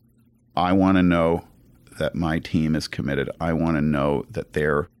 I want to know that my team is committed. I want to know that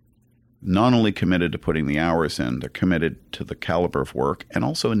they're not only committed to putting the hours in, they're committed to the caliber of work and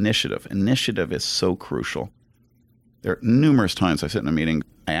also initiative. Initiative is so crucial. There are numerous times I sit in a meeting,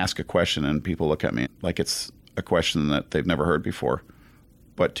 I ask a question and people look at me like it's a question that they've never heard before.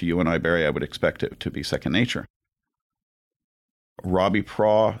 But to you and I, Barry, I would expect it to be second nature. Robbie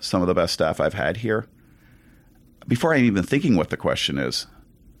Praw, some of the best staff I've had here, before I'm even thinking what the question is,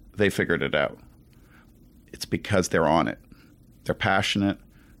 they figured it out. It's because they're on it. They're passionate.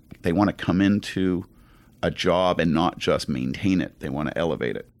 They want to come into a job and not just maintain it. They want to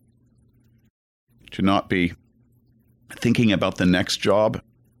elevate it. To not be thinking about the next job,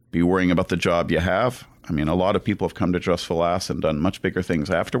 be worrying about the job you have. I mean, a lot of people have come to Just for Laughs and done much bigger things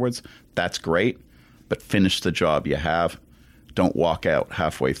afterwards. That's great, but finish the job you have. Don't walk out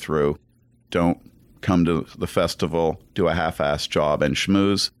halfway through. Don't come to the festival, do a half-assed job and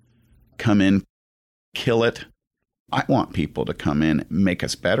schmooze. Come in, kill it. I want people to come in, make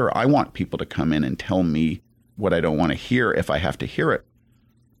us better. I want people to come in and tell me what I don't want to hear if I have to hear it.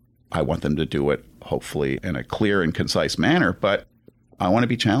 I want them to do it, hopefully, in a clear and concise manner, but I want to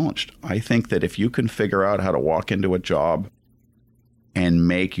be challenged. I think that if you can figure out how to walk into a job and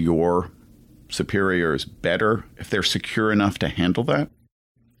make your superiors better, if they're secure enough to handle that,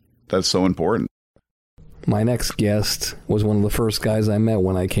 that's so important. My next guest was one of the first guys I met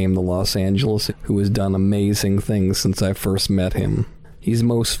when I came to Los Angeles, who has done amazing things since I first met him. He's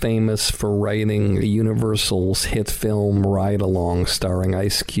most famous for writing Universal's hit film Ride Along, starring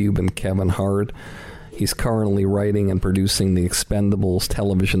Ice Cube and Kevin Hart. He's currently writing and producing the Expendables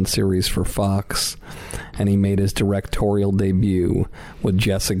television series for Fox, and he made his directorial debut with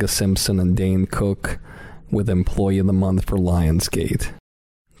Jessica Simpson and Dane Cook with Employee of the Month for Lionsgate.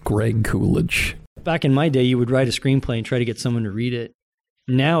 Greg Coolidge. Back in my day, you would write a screenplay and try to get someone to read it.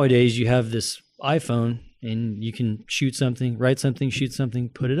 Nowadays, you have this iPhone, and you can shoot something, write something, shoot something,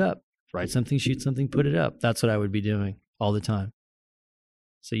 put it up. Write something, shoot something, put it up. That's what I would be doing all the time.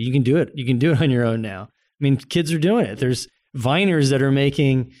 So you can do it. You can do it on your own now. I mean, kids are doing it. There's Viners that are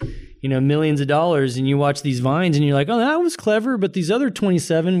making, millions of dollars, and you watch these Vines, and you're like, oh, that was clever, but these other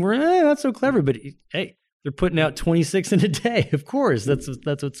 27 were not so clever. But hey, they're putting out 26 in a day. Of course, that's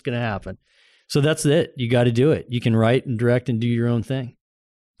what's going to happen. So that's it. You got to do it. You can write and direct and do your own thing.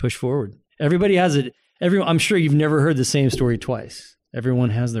 Push forward. Everybody has it. I'm sure you've never heard the same story twice.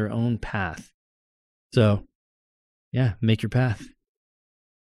 Everyone has their own path. So, yeah, make your path.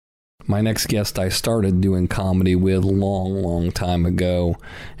 My next guest I started doing comedy with long time ago,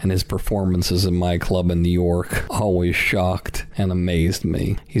 and his performances in my club in New York always shocked and amazed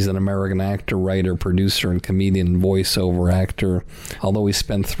me. He's an American actor, writer, producer, and comedian voiceover actor. Although he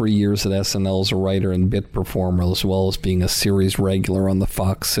spent 3 years at SNL as a writer and bit performer, as well as being a series regular on the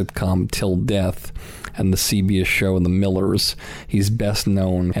Fox sitcom Till Death and the CBS show The Millers, he's best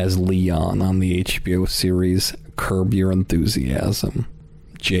known as Leon on the HBO series Curb Your Enthusiasm.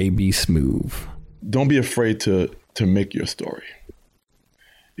 J.B. Smoove. Don't be afraid to make your story.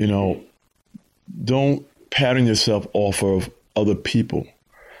 You know, don't pattern yourself off of other people.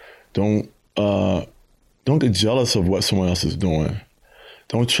 Don't get jealous of what someone else is doing.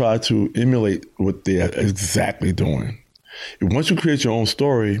 Don't try to emulate what they're exactly doing. Once you create your own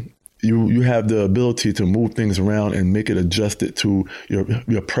story, you have the ability to move things around and make it adjusted to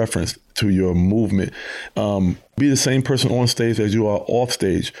your preference, to your movement. Be the same person on stage as you are off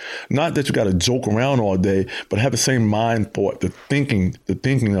stage. Not that you got to joke around all day, but have the same mind thought, the thinking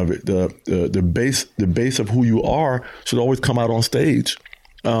of it, the base of who you are should always come out on stage.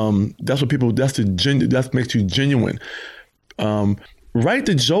 That's what people. That makes you genuine. Write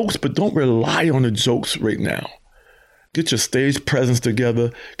the jokes, but don't rely on the jokes right now. Get your stage presence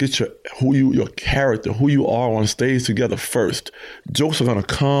together. Get your character, who you are on stage together first. Jokes are gonna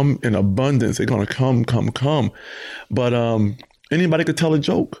come in abundance. They're gonna come. But anybody could tell a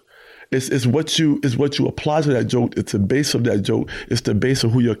joke. It's what you apply to that joke. It's the base of that joke. It's the base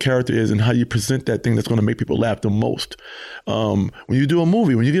of who your character is and how you present that thing that's gonna make people laugh the most. When you do a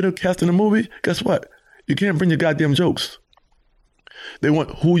movie, when you get a cast in a movie, guess what? You can't bring your goddamn jokes. They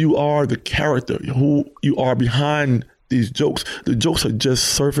want who you are, the character, who you are behind these jokes. The jokes are just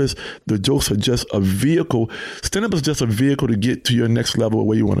surface. The jokes are just a vehicle. Stand-up is just a vehicle to get to your next level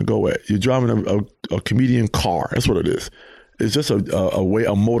where you want to go at. You're driving a comedian car. That's what it is. It's just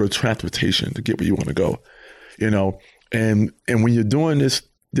a mode of transportation to get where you want to go. You know, and when you're doing this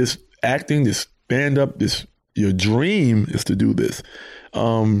acting, this stand-up, your dream is to do this.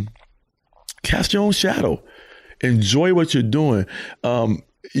 Cast your own shadow. Enjoy what you're doing.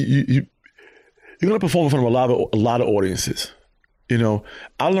 You're going to perform in front of a lot of audiences. You know,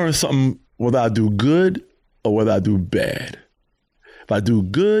 I learned something whether I do good or whether I do bad. If I do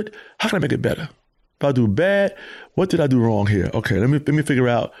good, how can I make it better? If I do bad, what did I do wrong here? Okay, let me figure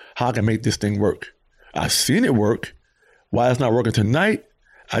out how I can make this thing work. I've seen it work. Why it's not working tonight?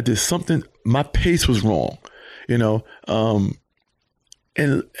 I did something. My pace was wrong. You know,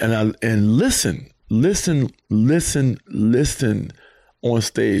 and listen on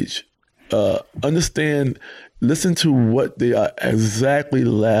stage. Understand, listen to what they are exactly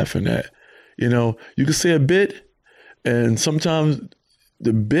laughing at. You know, you can say a bit, and sometimes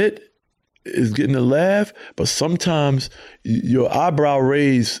the bit is getting a laugh, but sometimes your eyebrow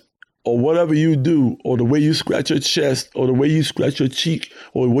raise or whatever you do, or the way you scratch your chest, or the way you scratch your cheek,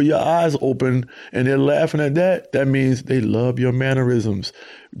 or the way your eyes open, and they're laughing at that means they love your mannerisms.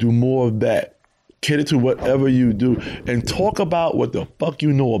 Do more of that. Cater to whatever you do, and talk about what the fuck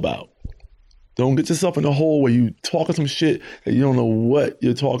you know about. Don't get yourself in a hole where you talking some shit that you don't know what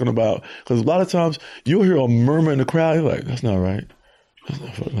you're talking about. Because a lot of times you'll hear a murmur in the crowd. You're like, that's not right.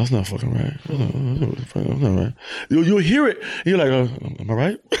 That's not fucking right. That's not right. You'll hear it. And you're like, am I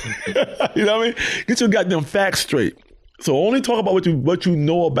right? You know what I mean? Get your goddamn facts straight. So only talk about what you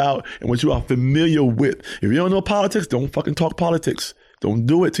know about and what you are familiar with. If you don't know politics, don't fucking talk politics. Don't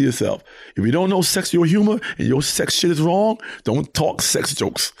do it to yourself. If you don't know sexual humor and your sex shit is wrong, don't talk sex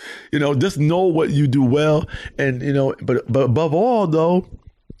jokes. You know, just know what you do well. And, you know, but above all, though,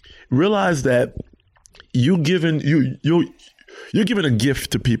 realize that you're giving a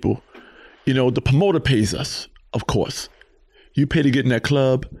gift to people. You know, the promoter pays us, of course. You pay to get in that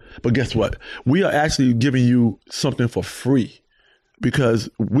club. But guess what? We are actually giving you something for free. Because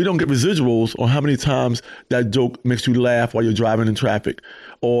we don't get residuals on how many times that joke makes you laugh while you're driving in traffic,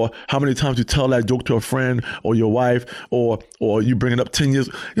 or how many times you tell that joke to a friend or your wife, or you bring it up 10 years.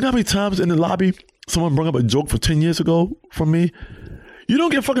 You know how many times in the lobby someone brought up a joke from 10 years ago from me? You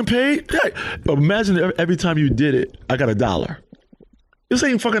don't get fucking paid? Hey, but imagine every time you did it, I got $1. This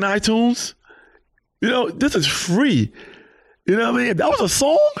ain't fucking iTunes. You know, this is free. You know what I mean? If that was a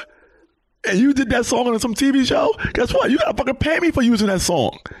song, and you did that song on some TV show, guess what? You gotta fucking pay me for using that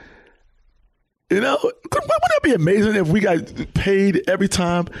song. You know, wouldn't that be amazing if we got paid every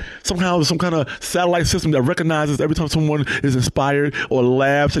time somehow some kind of satellite system that recognizes every time someone is inspired or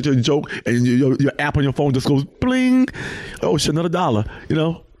laughs at your joke and your app on your phone just goes bling. Oh shit, another $1, you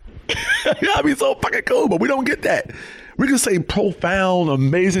know? That'd be so fucking cool, but we don't get that. We can say profound,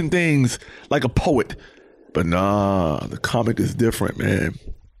 amazing things like a poet, but nah, the comic is different, man.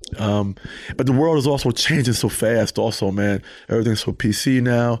 But the world is also changing so fast also, man. Everything's so PC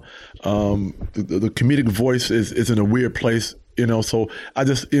now. The comedic voice is in a weird place, you know, so I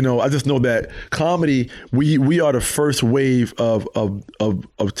just know that comedy, we are the first wave of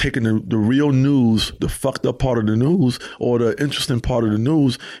taking the real news, the fucked up part of the news or the interesting part of the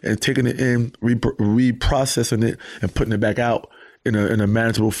news and taking it in, reprocessing it and putting it back out in a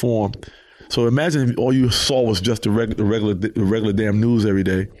manageable form. So imagine if all you saw was just the regular damn news every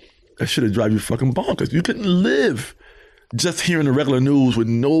day. That should have drive you fucking bonkers. You couldn't live just hearing the regular news with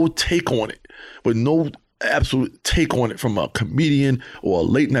no take on it, with no absolute take on it from a comedian or a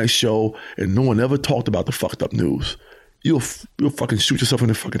late night show, and no one ever talked about the fucked up news. You'll fucking shoot yourself in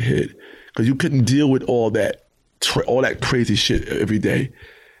the fucking head because you couldn't deal with all that crazy shit every day.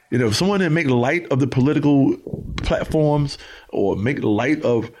 You know, if someone didn't make light of the political platforms or make light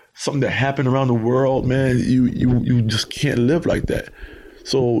of something that happened around the world, man, you just can't live like that.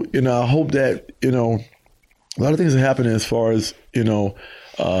 So, you know, I hope that, you know, a lot of things are happening as far as, you know,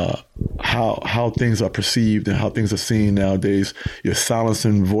 how things are perceived and how things are seen nowadays. You're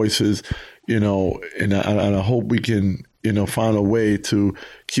silencing voices, you know, and I hope we can, you know, find a way to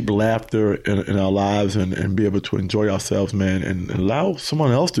keep laughter in our lives and be able to enjoy ourselves, man, and allow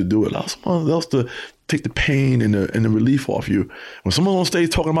someone else to do it. Allow someone else to take the pain and the relief off you. When someone on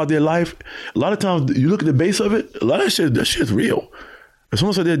stage talking about their life, a lot of times you look at the base of it, a lot of that shit's real. If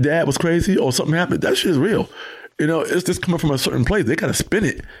someone said their dad was crazy or something happened, that shit is real. You know, it's just coming from a certain place. They gotta spin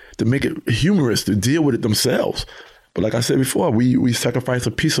it to make it humorous, to deal with it themselves. But like I said before, we sacrifice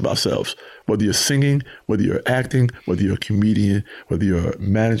a piece of ourselves. Whether you're singing, whether you're acting, whether you're a comedian, whether you're a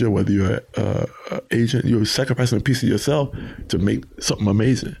manager, whether you're an agent, you're sacrificing a piece of yourself to make something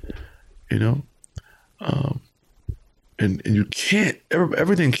amazing, you know? And you can't,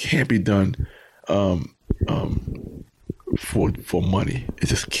 everything can't be done for money. It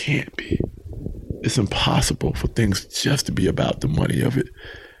just can't be. It's impossible for things just to be about the money of it.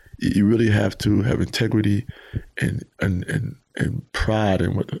 You really have to have integrity and pride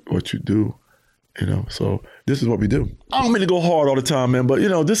in what you do, you know. So this is what we do. I don't mean to go hard all the time, man, but you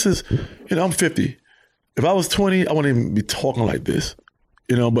know, this is, you know, I'm 50. If I was 20, I wouldn't even be talking like this,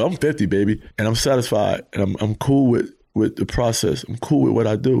 you know. But I'm 50, baby, and I'm satisfied, and I'm cool with the process. I'm cool with what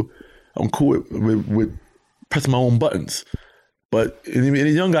I do. I'm cool with pressing my own buttons. But any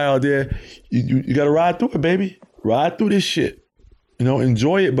young guy out there, you got to ride through it, baby. Ride through this shit. You know,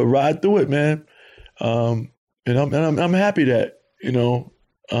 enjoy it, but ride through it, man. And I'm happy that, you know,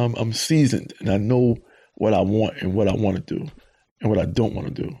 I'm seasoned and I know what I want and what I want to do and what I don't want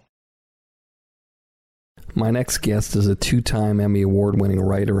to do. My next guest is a 2-time Emmy Award-winning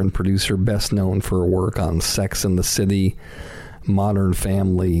writer and producer, best known for her work on Sex and the City, Modern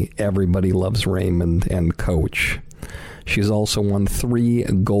Family, Everybody Loves Raymond, and Coach. She's also won 3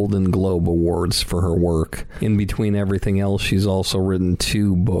 Golden Globe Awards for her work. In between everything else, she's also written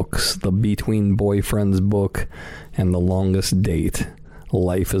 2 books, The Between Boyfriends book and The Longest Date,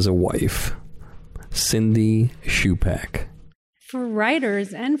 Life as a Wife. Cindy Shupak. For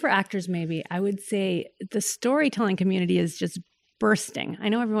writers and for actors, maybe, I would say the storytelling community is just bursting. I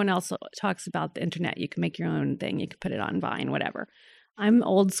know everyone else talks about the internet. You can make your own thing. You can put it on Vine, whatever. I'm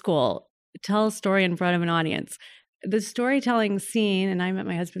old school. Tell a story in front of an audience. The storytelling scene, and I met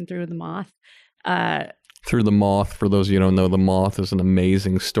my husband through The Moth. Through The Moth, for those of you who don't know, The Moth is an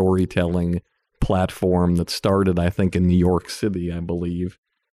amazing storytelling platform that started, I think, in New York City, I believe.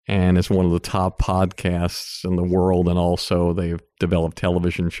 And it's one of the top podcasts in the world. And also they've developed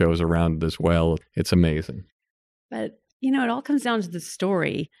television shows around it as well. It's amazing. But, you know, it all comes down to the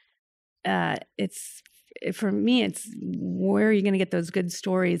story. For me, it's where are you going to get those good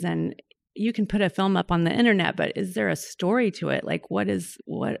stories? And you can put a film up on the internet, but is there a story to it? Like, why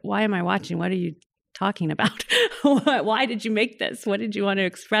am I watching? What are you talking about? Why did you make this? What did you want to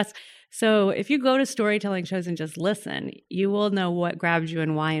express? So if you go to storytelling shows and just listen, you will know what grabs you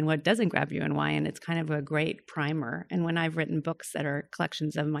and why and what doesn't grab you and why. And it's kind of a great primer. And when I've written books that are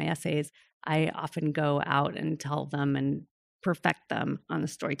collections of my essays, I often go out and tell them and perfect them on the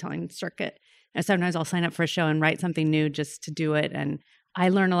storytelling circuit. And sometimes I'll sign up for a show and write something new just to do it. And I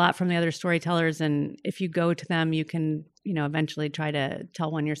learn a lot from the other storytellers, and if you go to them, you can, you know, eventually try to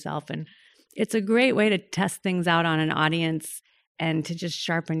tell one yourself. And it's a great way to test things out on an audience and to just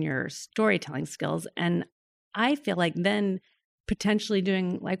sharpen your storytelling skills. And I feel like then potentially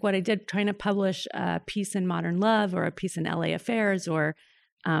doing like what I did, trying to publish a piece in Modern Love or a piece in LA Affairs, or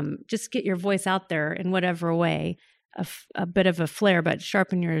just get your voice out there in whatever way, a bit of a flair, but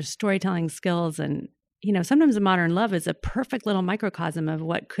sharpen your storytelling skills. And, you know, sometimes a Modern Love is a perfect little microcosm of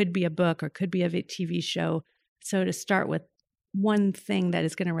what could be a book or could be a TV show. So to start with one thing that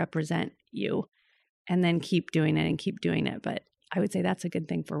is going to represent you and then keep doing it and keep doing it. But I would say that's a good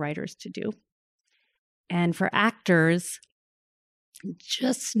thing for writers to do. And for actors,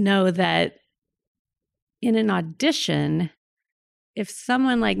 just know that in an audition, if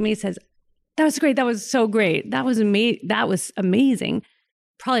someone like me says, that was great, that was so great, that was amazing,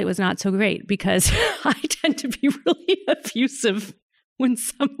 probably it was not so great, because I tend to be really effusive when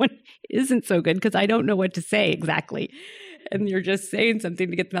someone isn't so good, because I don't know what to say exactly. And you're just saying something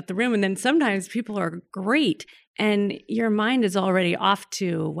to get them out the room. And then sometimes people are great and your mind is already off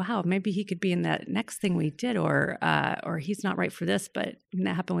to, wow, maybe he could be in that next thing we did, or he's not right for this. But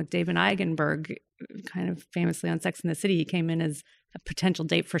that happened with David Eigenberg, kind of famously on Sex and the City. He came in as a potential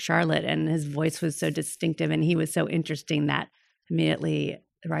date for Charlotte, and his voice was so distinctive and he was so interesting that immediately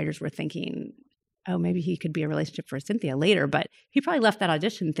the writers were thinking, oh, maybe he could be a relationship for Cynthia later. But he probably left that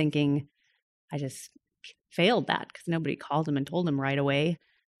audition thinking, I just failed that because nobody called him and told him right away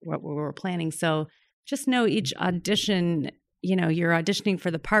what we were planning. So just know each audition, you know, you're auditioning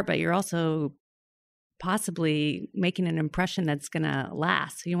for the part, but you're also possibly making an impression that's going to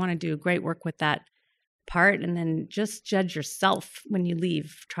last. So you want to do great work with that part, and then just judge yourself when you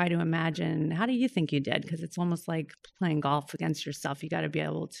leave. Try to imagine, how do you think you did? Because it's almost like playing golf against yourself. You got to be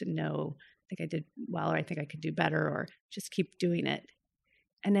able to know, I think I did well, or I think I could do better, or just keep doing it.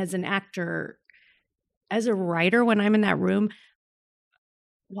 And as an actor, as a writer, when I'm in that room,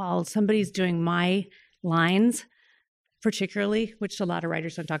 while somebody's doing my lines, particularly, which a lot of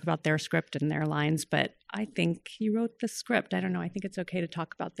writers don't talk about their script and their lines, but I think you wrote the script. I don't know. I think it's okay to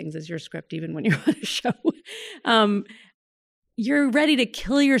talk about things as your script, even when you're on a show. You're ready to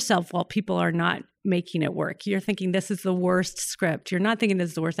kill yourself while people are not making it work. You're thinking, this is the worst script. You're not thinking this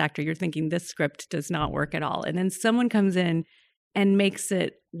is the worst actor. You're thinking this script does not work at all. And then someone comes in and makes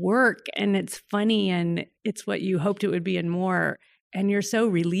it work, and it's funny, and it's what you hoped it would be and more, and you're so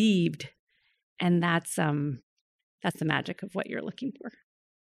relieved. And that's the magic of what you're looking for.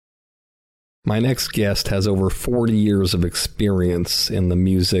 My next guest has over 40 years of experience in the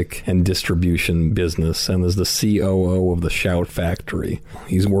music and distribution business and is the COO of the Shout Factory.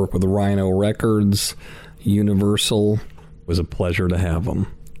 He's worked with Rhino Records, Universal. It was a pleasure to have him.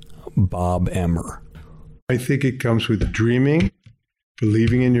 Bob Emmer. I think it comes with dreaming,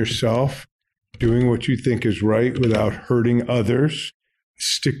 believing in yourself, doing what you think is right without hurting others.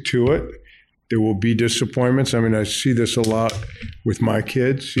 Stick to it. There will be disappointments. I mean, I see this a lot with my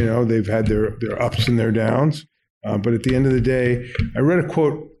kids. You know, they've had their ups and their downs. But at the end of the day, I read a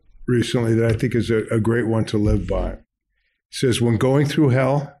quote recently that I think is a great one to live by. It says, when going through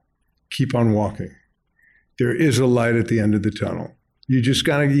hell, keep on walking. There is a light at the end of the tunnel. You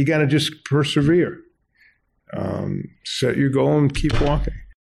gotta just persevere. Set your goal and keep walking.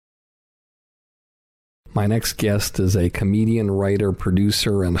 My next guest is a comedian, writer,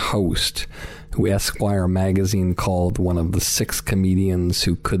 producer, and host who Esquire magazine called one of the 6 comedians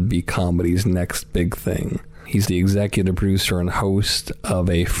who could be comedy's next big thing. He's the executive producer and host of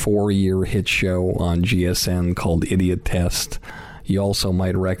a 4-year hit show on GSN called Idiot Test. You also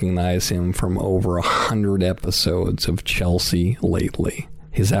might recognize him from over 100 episodes of Chelsea Lately.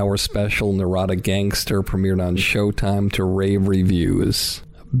 His hour special, Neurotic Gangster, premiered on Showtime to rave reviews.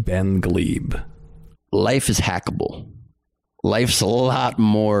 Ben Glebe. Life is hackable. Life's a lot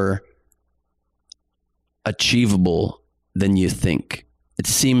more achievable than you think. It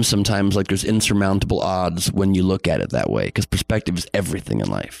seems sometimes like there's insurmountable odds when you look at it that way, because perspective is everything in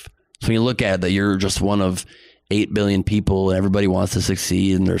life. So when you look at it that you're just one of 8 billion people and everybody wants to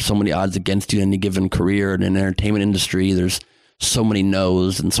succeed, and there's so many odds against you in any given career, and in the entertainment industry, there's so many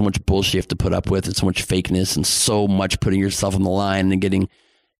no's and so much bullshit you have to put up with, and so much fakeness, and so much putting yourself on the line and getting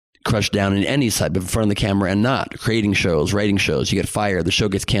crushed down in any side, but in front of the camera and not. Creating shows, writing shows, you get fired, the show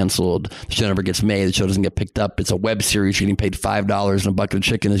gets canceled, the show never gets made, the show doesn't get picked up, it's a web series, you're getting paid $5 and a bucket of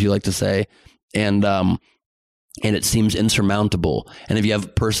chicken, as you like to say, and it seems insurmountable. And if you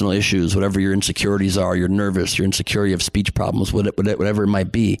have personal issues, whatever your insecurities are, you're nervous, you're insecure, you have speech problems, whatever it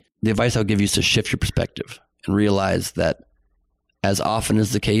might be, the advice I'll give you is to shift your perspective and realize that, as often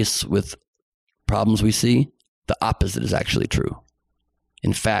is the case with problems we see, the opposite is actually true.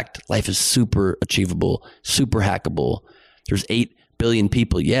 In fact, life is super achievable, super hackable. There's 8 billion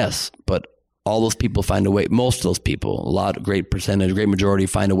people, yes, but all those people find a way, most of those people, great percentage, great majority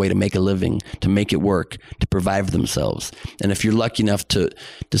find a way to make a living, to make it work, to provide for themselves. And if you're lucky enough to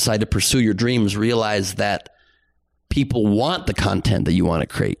decide to pursue your dreams, realize that people want the content that you want to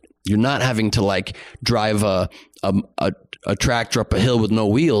create. You're not having to like drive a tractor up a hill with no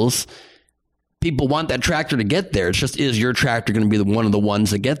wheels. People want that tractor to get there. It's just, is your tractor going to be one of the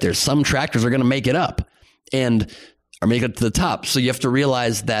ones that get there? Some tractors are going to make it up or make it to the top. So you have to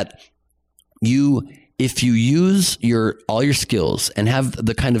realize that if you use all your skills and have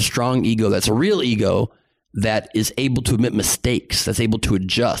the kind of strong ego that's a real ego that is able to admit mistakes, that's able to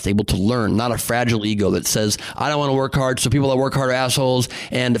adjust, able to learn, not a fragile ego that says, I don't want to work hard, so people that work hard are assholes,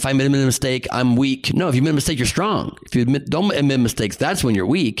 and if I admit a mistake, I'm weak. No, if you admit a mistake, you're strong. If you don't admit mistakes, that's when you're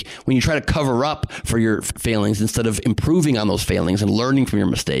weak, when you try to cover up for your failings instead of improving on those failings and learning from your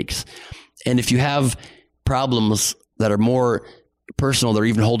mistakes. And if you have problems that are more personal, that are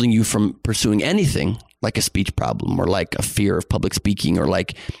even holding you from pursuing anything, like a speech problem or like a fear of public speaking or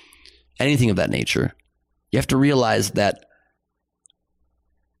like anything of that nature, you have to realize that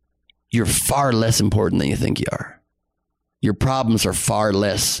you're far less important than you think you are. Your problems are far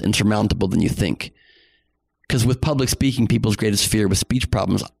less insurmountable than you think. Because with public speaking, people's greatest fear, with speech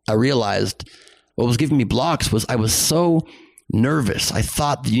problems, I realized what was giving me blocks was I was so nervous. I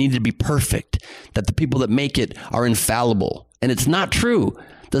thought that you needed to be perfect, that the people that make it are infallible. And it's not true.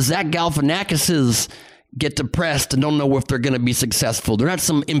 The Zach Galifianakises get depressed and don't know if they're going to be successful. They're not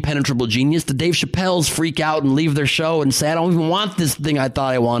some impenetrable genius. The Dave Chappelles freak out and leave their show and say, I don't even want this thing I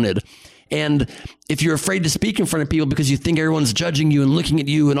thought I wanted. And if you're afraid to speak in front of people because you think everyone's judging you and looking at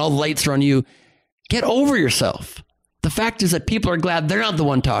you and all the lights are on you, get over yourself. The fact is that people are glad they're not the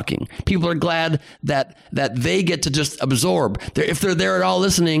one talking. People are glad that they get to just absorb. If they're there at all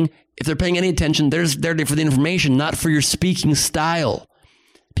listening, if they're paying any attention, they're there for the information, not for your speaking style.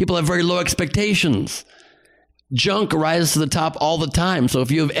 People have very low expectations. Junk rises to the top all the time. So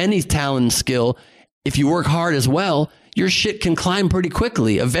if you have any talent and skill, if you work hard as well, your shit can climb pretty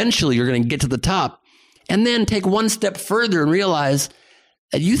quickly. Eventually, you're going to get to the top. And then take one step further and realize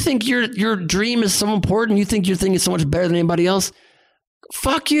that you think your dream is so important. You think your thing is so much better than anybody else.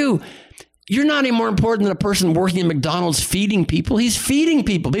 Fuck you. You're not any more important than a person working at McDonald's feeding people. He's feeding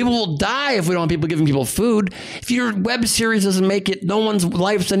people. People will die if we don't want people giving people food. If your web series doesn't make it, no one's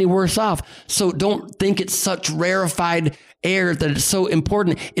life's any worse off. So don't think it's such rarefied air that it's so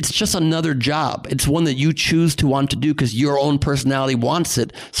important. It's just another job. It's one that you choose to want to do because your own personality wants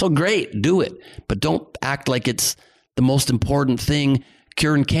it. So great, do it. But don't act like it's the most important thing.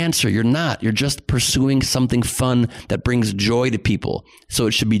 Curing cancer. You're not. You're just pursuing something fun that brings joy to people. So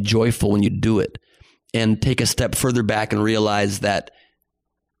it should be joyful when you do it. And take a step further back and realize that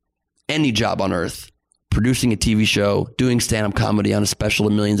any job on earth, producing a TV show, doing stand-up comedy on a special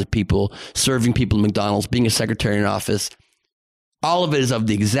to millions of people, serving people at McDonald's, being a secretary in an office, all of it is of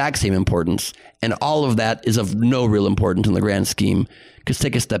the exact same importance. And all of that is of no real importance in the grand scheme. Because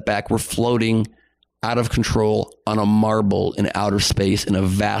take a step back, we're floating out of control on a marble in outer space in a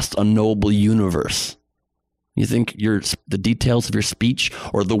vast, unknowable universe. You think the details of your speech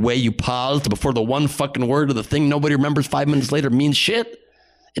or the way you paused before the one fucking word of the thing nobody remembers 5 minutes later means shit?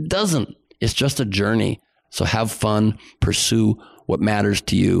 It doesn't. It's just a journey. So have fun, pursue what matters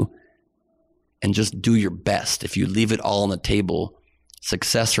to you, and just do your best. If you leave it all on the table,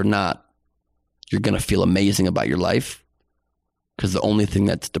 success or not, you're going to feel amazing about your life. Because the only thing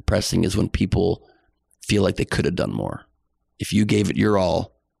that's depressing is when people feel like they could have done more. If you gave it your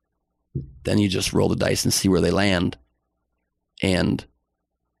all, then you just roll the dice and see where they land. And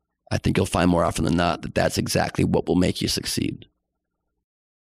I think you'll find more often than not that that's exactly what will make you succeed.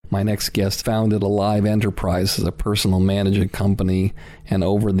 My next guest founded Alive Enterprise as a personal management company, and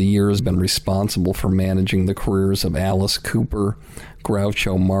over the years been responsible for managing the careers of Alice Cooper,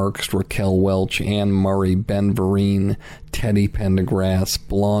 Groucho Marx, Raquel Welch, Anne Murray, Ben Vereen, Teddy Pendergrass,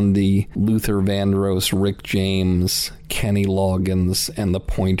 Blondie, Luther Vandross, Rick James, Kenny Loggins, and the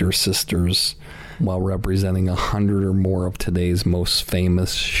Pointer Sisters, while representing 100 or more of today's most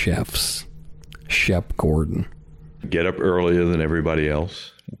famous chefs. Shep Gordon. Get up earlier than everybody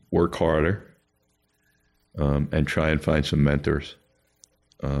else. Work harder, and try and find some mentors.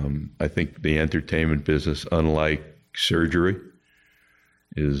 I think the entertainment business, unlike surgery,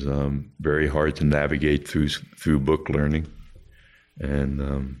 is very hard to navigate through book learning.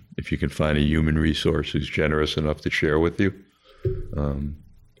 And if you can find a human resource who's generous enough to share with you,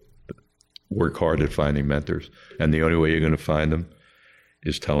 work hard at finding mentors. And the only way you're going to find them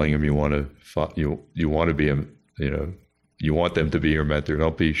is telling them you want to be you want them to be your mentor.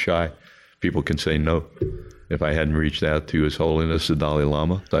 Don't be shy. People can say no. If I hadn't reached out to His Holiness the Dalai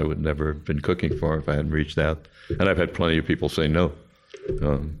Lama, I would never have been cooking for him if I hadn't reached out. And I've had plenty of people say no.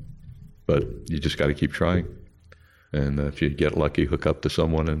 But you just got to keep trying. And if you get lucky, hook up to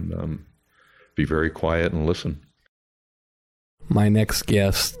someone and be very quiet and listen. My next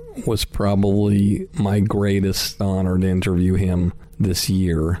guest was probably my greatest honor to interview him this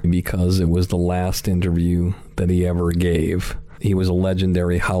year because it was the last interview that he ever gave. He was a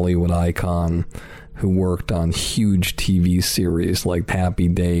legendary Hollywood icon who worked on huge TV series like Happy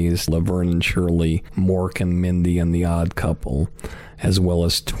Days, Laverne and Shirley, Mork and Mindy and The Odd Couple, as well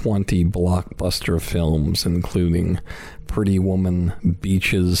as 20 blockbuster films, including Pretty Woman,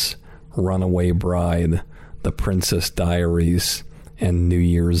 Beaches, Runaway Bride, The Princess Diaries, and New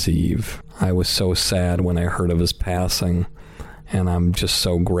Year's Eve. I was so sad when I heard of his passing, and I'm just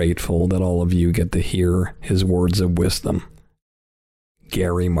so grateful that all of you get to hear his words of wisdom.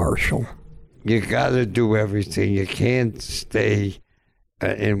 Gary Marshall. You got to do everything. You can't stay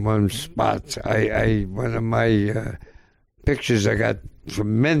in one spot. One of my pictures I got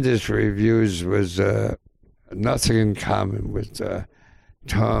tremendous reviews was Nothing in Common with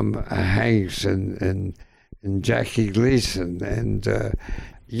Tom Hanks and Jackie Gleason. And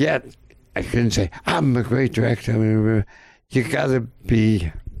yet I couldn't say, I'm a great director. You got to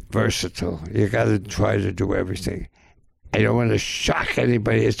be versatile. You got to try to do everything. I don't want to shock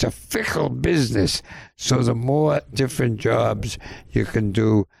anybody. It's a fickle business. So the more different jobs you can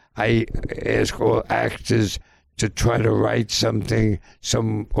do, I ask all actors to try to write something,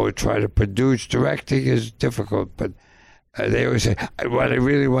 or try to produce. Directing is difficult, but they always say, what I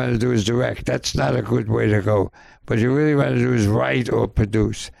really want to do is direct. That's not a good way to go. What you really want to do is write or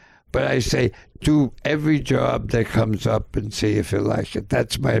produce. But I say, do every job that comes up and see if you like it.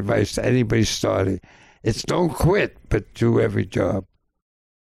 That's my advice to anybody starting. It's don't quit, but do every job.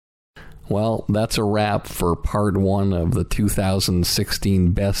 Well, that's a wrap for part 1 of the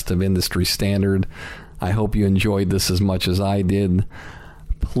 2016 Best of Industry Standard. I hope you enjoyed this as much as I did.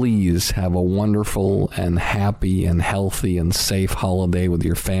 Please have a wonderful and happy and healthy and safe holiday with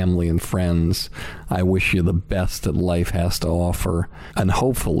your family and friends. I wish you the best that life has to offer. And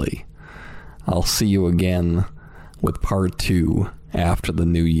hopefully, I'll see you again with part 2 after the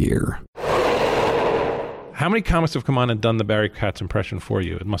new year. How many comics have come on and done the Barry Katz impression for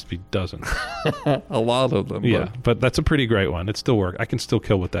you? It must be dozens. A lot of them. Yeah, but that's a pretty great one. It still works. I can still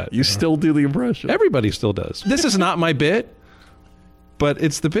kill with that. You still do the impression. Everybody still does. This is not my bit, but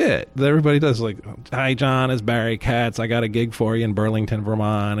it's the bit that everybody does. Like, hi, John, it's Barry Katz. I got a gig for you in Burlington,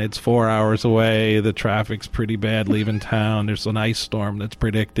 Vermont. It's 4 hours away. The traffic's pretty bad leaving town. There's an ice storm that's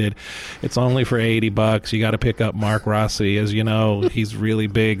predicted. It's only for $80. You got to pick up Mark Rossi. As you know, he's really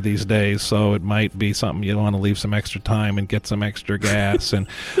big these days, so it might be something you want to leave some extra time and get some extra gas. And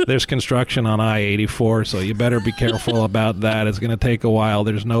there's construction on I-84, so you better be careful about that. It's going to take a while.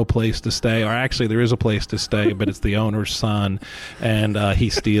 There's no place to stay. Or actually, there is a place to stay, but it's the owner's son. And he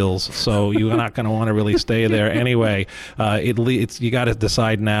steals, so you're not going to want to really stay there anyway. It's you got to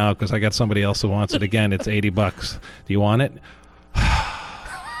decide now because I got somebody else who wants it again. It's $80. Do you want it?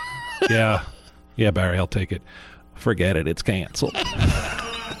 Yeah, Barry, I'll take it. Forget it. It's canceled.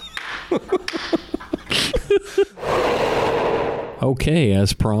 Okay,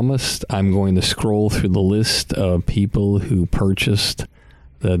 as promised, I'm going to scroll through the list of people who purchased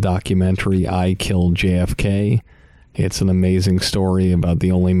the documentary I Killed JFK. It's an amazing story about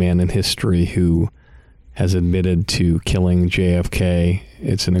the only man in history who has admitted to killing JFK.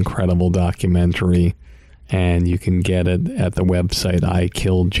 It's an incredible documentary, and you can get it at the website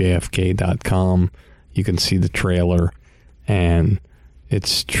ikilledjfk.com. You can see the trailer, and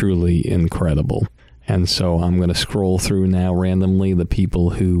it's truly incredible. And so I'm going to scroll through now randomly the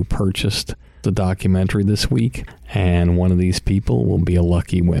people who purchased the documentary this week, and one of these people will be a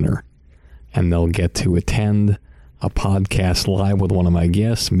lucky winner, and they'll get to attend a podcast live with one of my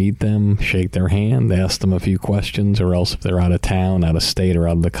guests, meet them, shake their hand, ask them a few questions, or else if they're out of town, out of state, or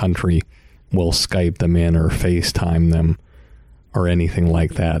out of the country, we'll Skype them in or FaceTime them or anything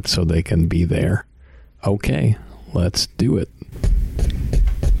like that so they can be there. Okay, let's do it.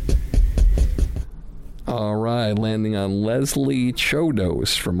 All right, landing on Leslie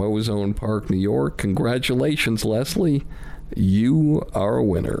Chodos from Ozone Park, New York. Congratulations, Leslie. You are a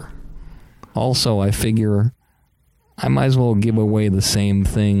winner. Also, I figure I might as well give away the same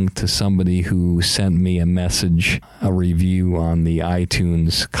thing to somebody who sent me a message, a review on the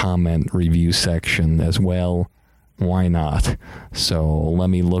iTunes comment review section as well. Why not? So let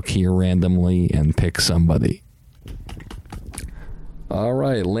me look here randomly and pick somebody. All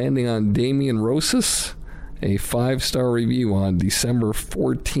right, landing on Damian Rosas. a 5-star review on December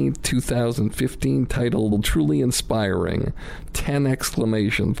 14th, 2015, titled Truly Inspiring, 10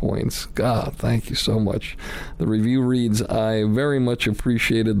 exclamation points. God, thank you so much. The review reads, I very much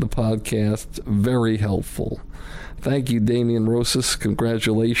appreciated the podcast. Very helpful. Thank you, Damian Rosas.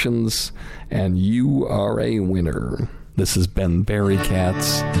 Congratulations. And you are a winner. This has been Barry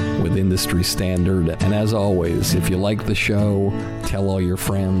Katz with Industry Standard. And as always, if you like the show, tell all your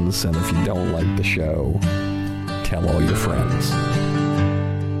friends. And if you don't like the show, tell all your friends.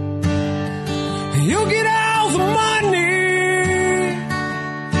 You get all the money,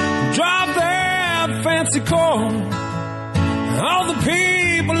 drive that fancy car. All the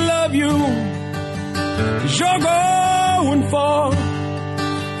people love you, 'cause you're going far.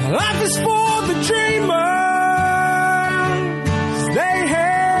 Life is for the dreamer. They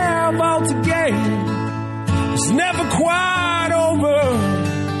have all to gain. It's never quite over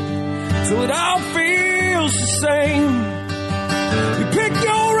till it all feels the same. You pick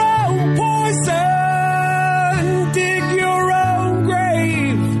your own poison, dig your own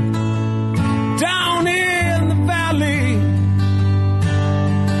grave down in the valley.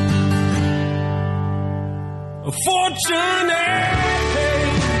 A fortunate.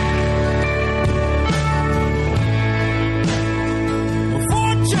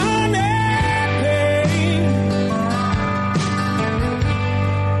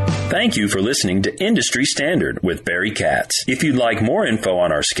 Thank you for listening to Industry Standard with Barry Katz. If you'd like more info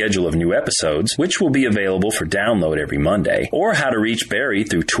on our schedule of new episodes, which will be available for download every Monday, or how to reach Barry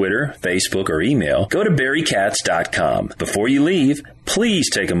through Twitter, Facebook, or email, go to barrykatz.com. Before you leave, please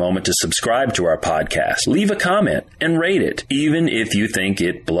take a moment to subscribe to our podcast, leave a comment, and rate it, even if you think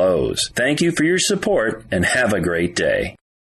it blows. Thank you for your support, and have a great day.